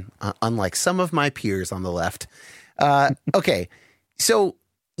judgment on, unlike some of my peers on the left. Okay, so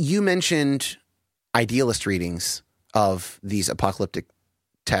you mentioned idealist readings of these apocalyptic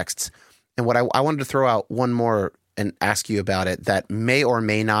texts. And what I wanted to throw out one more and ask you about it that may or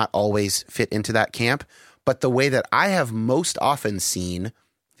may not always fit into that camp. But the way that I have most often seen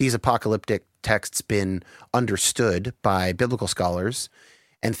these apocalyptic texts been understood by biblical scholars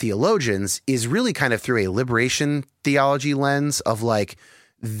and theologians is really kind of through a liberation theology lens of like,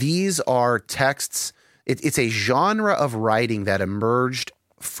 these are texts. It's a genre of writing that emerged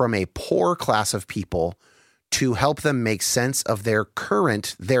from a poor class of people to help them make sense of their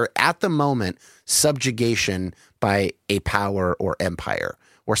at the moment, subjugation by a power or empire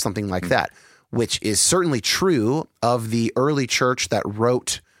or something like that, which is certainly true of the early church that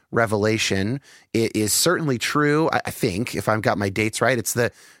wrote Revelation. It is certainly true, I think, if I've got my dates right,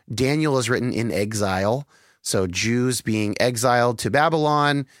 Daniel is written in exile. So Jews being exiled to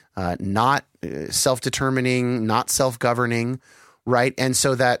Babylon, not self-determining, not self-governing, right? And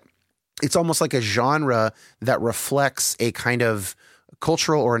so that it's almost like a genre that reflects a kind of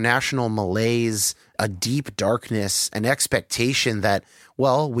cultural or national malaise, a deep darkness, an expectation that,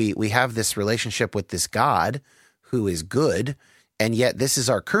 well, we have this relationship with this God who is good, and yet this is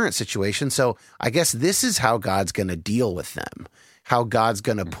our current situation. So I guess this is how God's going to deal with them, how God's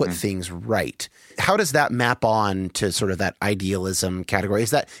going to put things right. How does that map on to sort of that idealism category?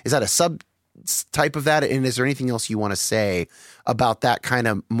 Is that a sub type of that? And is there anything else you want to say about that kind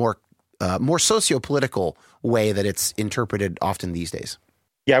of more socio-political way that it's interpreted often these days?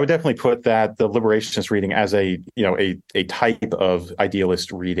 Yeah, I would definitely put that the liberationist reading as a type of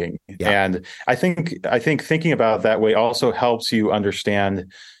idealist reading. Yeah. And I think thinking about it that way also helps you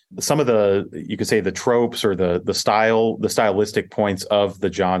understand some of you could say the tropes or the stylistic points of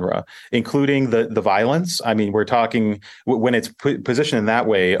the genre, including the violence. I mean, we're talking when it's positioned in that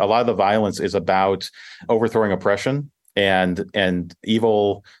way, a lot of the violence is about overthrowing oppression and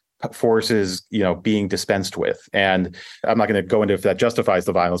evil forces, being dispensed with. And I'm not going to go into if that justifies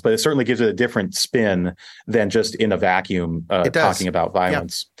the violence, but it certainly gives it a different spin than just in a vacuum talking about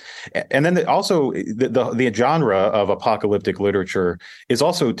violence. Yeah. And then also the genre of apocalyptic literature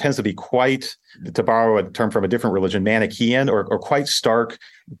tends to be quite, to borrow a term from a different religion, Manichaean or quite stark,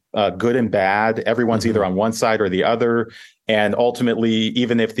 good and bad. Everyone's either on one side or the other. And ultimately,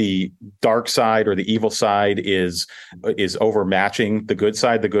 even if the dark side or the evil side is overmatching the good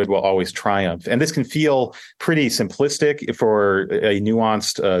side, the good will always triumph. And this can feel pretty simplistic for a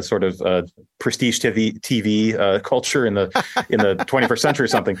nuanced sort of prestige TV culture in the 21st century or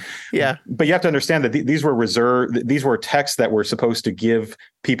something. Yeah. But you have to understand that these were texts that were supposed to give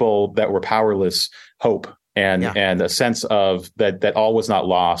people that were powerless hope. And a sense of that all was not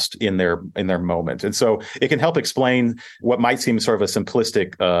lost in their moment. And so it can help explain what might seem sort of a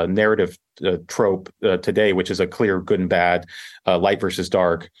simplistic narrative trope today, which is a clear good and bad, light versus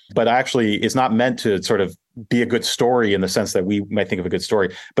dark, but actually is not meant to sort of be a good story in the sense that we might think of a good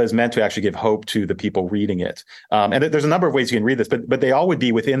story, but is meant to actually give hope to the people reading it. And there's a number of ways you can read this, but they all would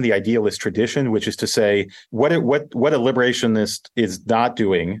be within the idealist tradition, which is to say what a liberationist is not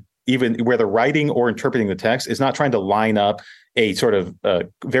doing, even whether writing or interpreting the text, is not trying to line up a sort of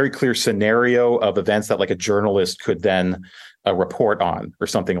very clear scenario of events that like a journalist could then report on or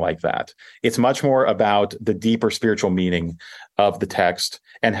something like that. It's much more about the deeper spiritual meaning of the text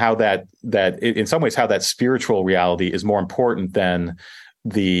and how that in some ways how that spiritual reality is more important than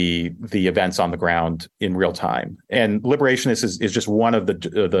the events on the ground in real time. And liberationist is just one of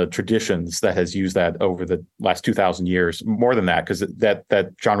the traditions that has used that over the last 2,000 years, more than that, because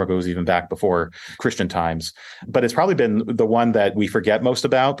that genre goes even back before Christian times. But it's probably been the one that we forget most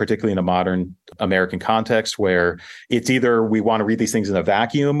about, particularly in a modern American context, where it's either we want to read these things in a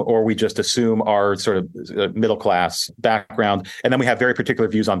vacuum or we just assume our sort of middle class background. And then we have very particular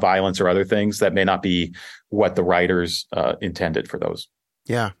views on violence or other things that may not be what the writers intended for those.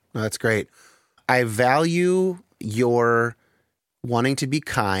 Yeah, that's great. I value your wanting to be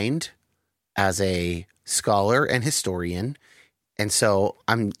kind as a scholar and historian. And so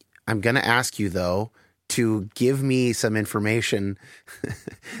I'm going to ask you, though, to give me some information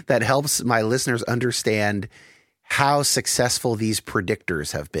that helps my listeners understand how successful these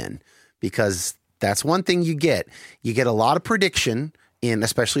predictors have been, because that's one thing you get. You get a lot of prediction in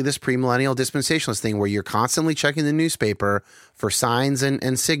especially this premillennial dispensationalist thing where you're constantly checking the newspaper for signs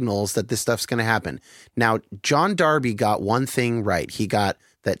and signals that this stuff's going to happen. Now, John Darby got one thing right. He got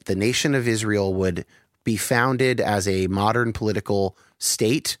that the nation of Israel would be founded as a modern political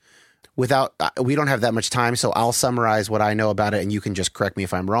state. We don't have that much time, so I'll summarize what I know about it, and you can just correct me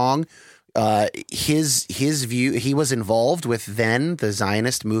if I'm wrong. His view, he was involved with then the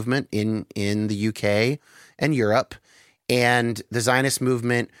Zionist movement in the UK and Europe. And the Zionist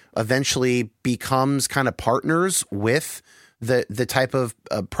movement eventually becomes kind of partners with the type of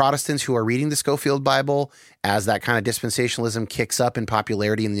Protestants who are reading the Scofield Bible as that kind of dispensationalism kicks up in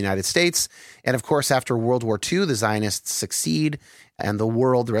popularity in the United States. And of course, after World War II, the Zionists succeed and the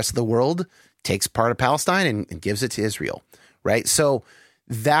rest of the world takes part of Palestine and gives it to Israel, right? So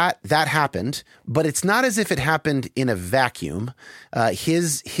that happened, but it's not as if it happened in a vacuum.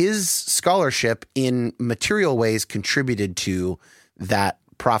 His scholarship in material ways contributed to that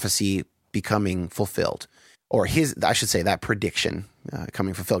prophecy becoming fulfilled, or that prediction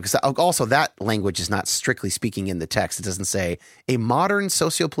coming fulfilled. Because also that language is not strictly speaking in the text. It doesn't say a modern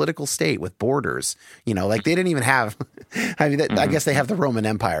sociopolitical state with borders. Like they didn't even have. I mean, I guess they have the Roman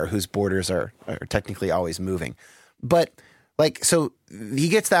Empire, whose borders are technically always moving, but. So he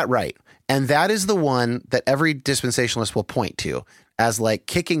gets that right. And that is the one that every dispensationalist will point to as like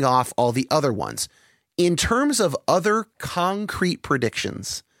kicking off all the other ones. In terms of other concrete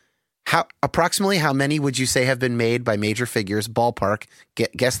predictions, approximately how many would you say have been made by major figures, ballpark,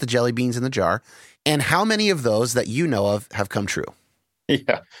 guess the jelly beans in the jar, and how many of those that you know of have come true?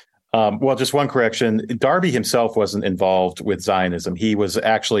 Yeah. Well, just one correction. Darby himself wasn't involved with Zionism. He was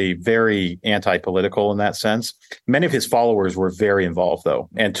actually very anti-political in that sense. Many of his followers were very involved, though,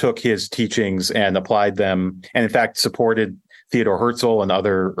 and took his teachings and applied them, and in fact supported Theodor Herzl and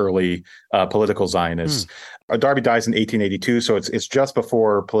other early political Zionists. Darby dies in 1882, so it's just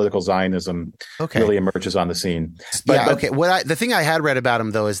before political Zionism really emerges on the scene. Okay. The thing I had read about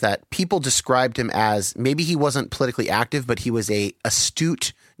him, though, is that people described him as maybe he wasn't politically active, but he was a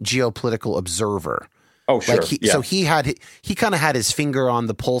astute geopolitical observer. Oh, sure. So he kind of had his finger on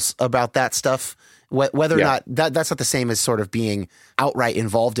the pulse about that stuff. Whether or not that's not the same as sort of being outright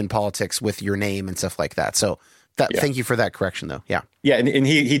involved in politics with your name and stuff like that. So. Thank you for that correction, though. Yeah. Yeah. And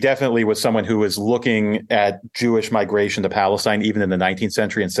he definitely was someone who was looking at Jewish migration to Palestine, even in the 19th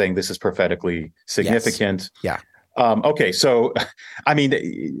century, and saying this is prophetically significant. Yes. Yeah. Okay. So, I mean,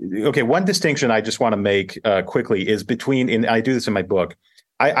 one distinction I just want to make quickly is between, and I do this in my book,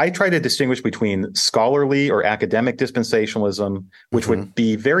 I try to distinguish between scholarly or academic dispensationalism, which would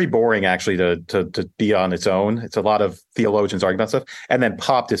be very boring actually to be on its own. It's a lot of theologians arguing about stuff, and then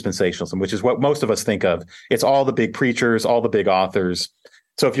pop dispensationalism, which is what most of us think of. It's all the big preachers, all the big authors.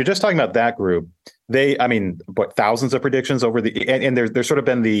 So if you're just talking about that group, thousands of predictions over and there's sort of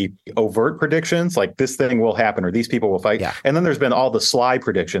been the overt predictions, like this thing will happen or these people will fight. Yeah. And then there's been all the sly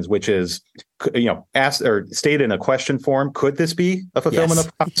predictions, which is, asked or stated in a question form. Could this be a fulfillment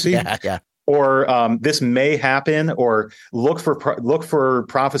of prophecy? Yeah. Or this may happen, or look for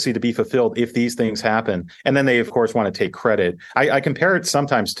prophecy to be fulfilled if these things happen. And then they, of course, want to take credit. I compare it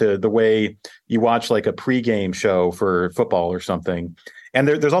sometimes to the way you watch like a pregame show for football or something. And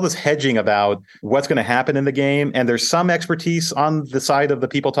there's all this hedging about what's going to happen in the game. And there's some expertise on the side of the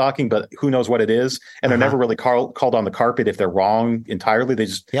people talking, but who knows what it is. And they're never really called on the carpet if they're wrong entirely. They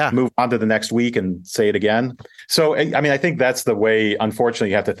just move on to the next week and say it again. So, I mean, I think that's the way, unfortunately,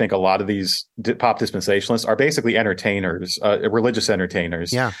 you have to think a lot of these pop dispensationalists are basically entertainers, religious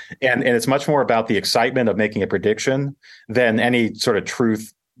entertainers. Yeah. And it's much more about the excitement of making a prediction than any sort of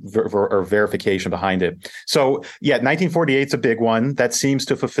truth or verification behind it. So 1948 is a big one that seems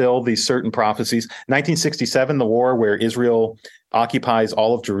to fulfill these certain prophecies. 1967, the war where Israel occupies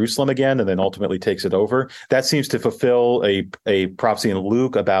all of Jerusalem again and then ultimately takes it over. That seems to fulfill a prophecy in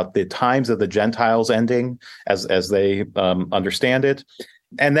Luke about the times of the Gentiles ending as they understand it.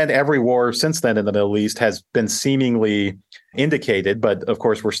 And then every war since then in the Middle East has been seemingly indicated, but of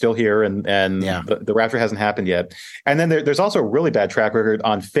course we're still here and the rapture hasn't happened yet. And then there's also a really bad track record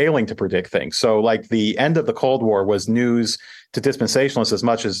on failing to predict things. So like the end of the Cold War was news to dispensationalists as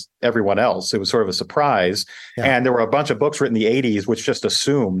much as everyone else. It was sort of a surprise. Yeah. And there were a bunch of books written in the 80s which just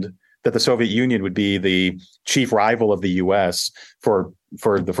assumed that the Soviet Union would be the chief rival of the U.S. for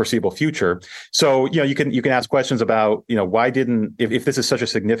the foreseeable future. So, you can ask questions about, why didn't, if this is such a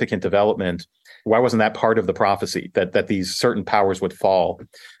significant development, why wasn't that part of the prophecy that these certain powers would fall?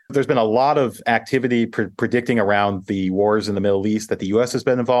 There's been a lot of activity predicting around the wars in the Middle East that the U.S. has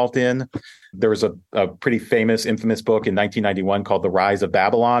been involved in. There was a pretty famous, infamous book in 1991 called The Rise of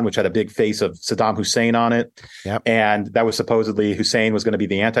Babylon, which had a big face of Saddam Hussein on it. Yep. And that was supposedly Hussein was going to be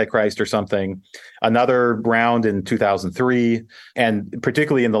the Antichrist or something. Another round in 2003. And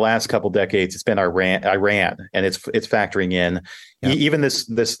particularly in the last couple decades, it's been Iran, and it's factoring in. Yep. Even this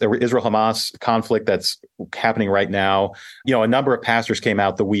Israel-Hamas conflict that's happening right now, a number of pastors came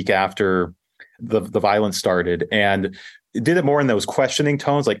out the week after the violence started and did it more in those questioning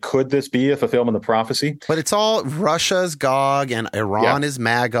tones, like, could this be a fulfillment of prophecy? But it's all Russia's Gog and Iran is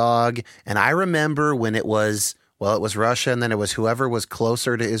Magog. And I remember when it was Russia and then it was whoever was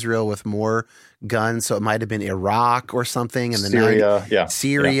closer to Israel with more guns. So it might have been Iraq or something. And then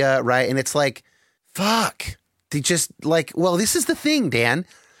Syria, right? And it's like, fuck. They just this is the thing, Dan.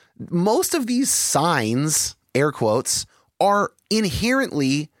 Most of these signs, air quotes, are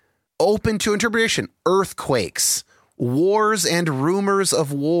inherently open to interpretation. Earthquakes, wars and rumors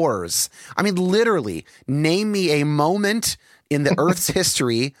of wars. I mean, literally, name me a moment in the Earth's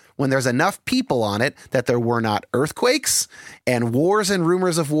history when there's enough people on it that there were not earthquakes and wars and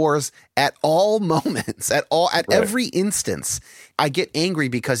rumors of wars at all moments, at every instance. I get angry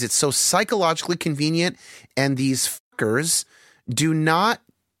because it's so psychologically convenient, and these fuckers do not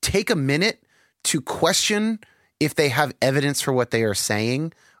take a minute to question if they have evidence for what they are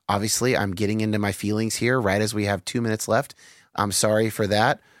saying. Obviously, I'm getting into my feelings here right as we have 2 minutes left. I'm sorry for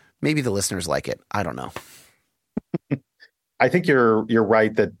that. Maybe the listeners like it. I don't know. I think you're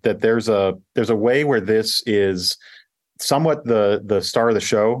right that there's a way where this is somewhat the star of the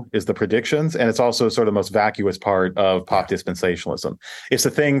show is the predictions, and it's also sort of the most vacuous part of pop dispensationalism. It's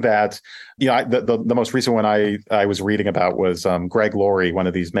the thing that, the most recent one I was reading about was Greg Laurie, one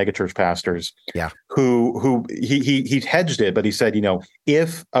of these megachurch pastors, who he hedged it, but he said,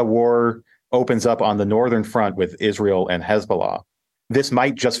 if a war opens up on the northern front with Israel and Hezbollah, this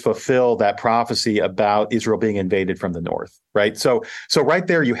might just fulfill that prophecy about Israel being invaded from the north, right? So right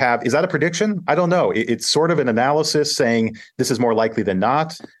there you have, is that a prediction? I don't know. It's sort of an analysis saying this is more likely than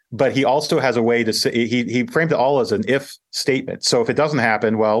not, but he also has a way to say, he framed it all as an if statement. So if it doesn't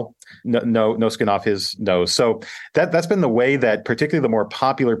happen, well, no skin off his nose. So that's been the way that particularly the more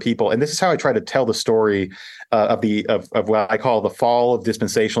popular people, and this is how I try to tell the story of what I call the fall of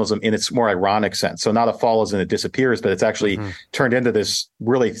dispensationalism in its more ironic sense. So not a fall as in it disappears, but it's actually turned into this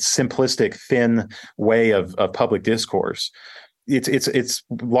really simplistic, thin way of public discourse. It's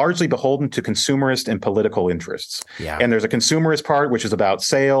largely beholden to consumerist and political interests. Yeah. And there's a consumerist part, which is about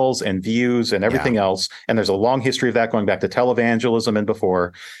sales and views and everything else. And there's a long history of that going back to televangelism and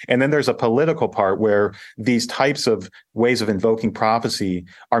before. And then there's a political part where these types of ways of invoking prophecy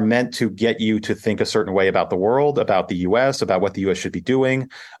are meant to get you to think a certain way about the world, about the U.S., about what the U.S. should be doing,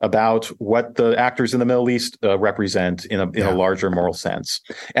 about what the actors in the Middle East represent in a larger moral sense.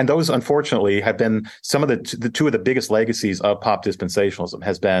 And those, unfortunately, have been some of the two of the biggest legacies of pop dispensationalism,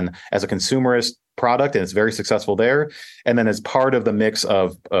 has been as a consumerist product, and it's very successful there, and then as part of the mix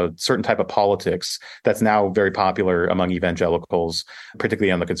of a certain type of politics that's now very popular among evangelicals,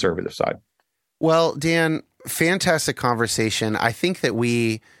 particularly on the conservative side. Well, Dan, fantastic conversation. I think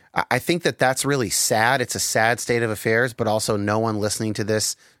that that's really sad. It's a sad state of affairs, but also no one listening to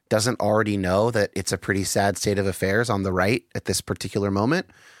this doesn't already know that it's a pretty sad state of affairs on the right at this particular moment.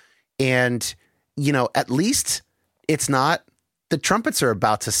 And, at least it's not the trumpets are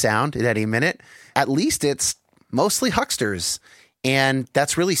about to sound at any minute. At least it's mostly hucksters. And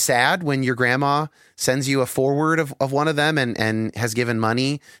that's really sad when your grandma sends you a forward of one of them and has given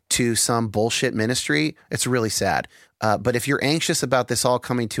money to some bullshit ministry. It's really sad. But if you're anxious about this all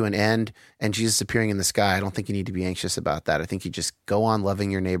coming to an end and Jesus appearing in the sky, I don't think you need to be anxious about that. I think you just go on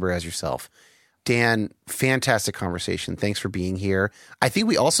loving your neighbor as yourself. Dan, fantastic conversation. Thanks for being here. I think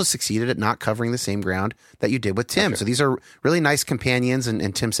we also succeeded at not covering the same ground that you did with Tim. Okay. So these are really nice companions,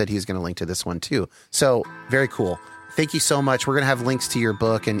 and Tim said he was going to link to this one too. So very cool. Thank you so much. We're going to have links to your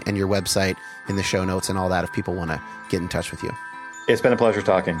book and your website in the show notes and all that if people want to get in touch with you. It's been a pleasure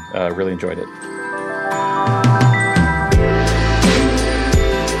talking. Really enjoyed it.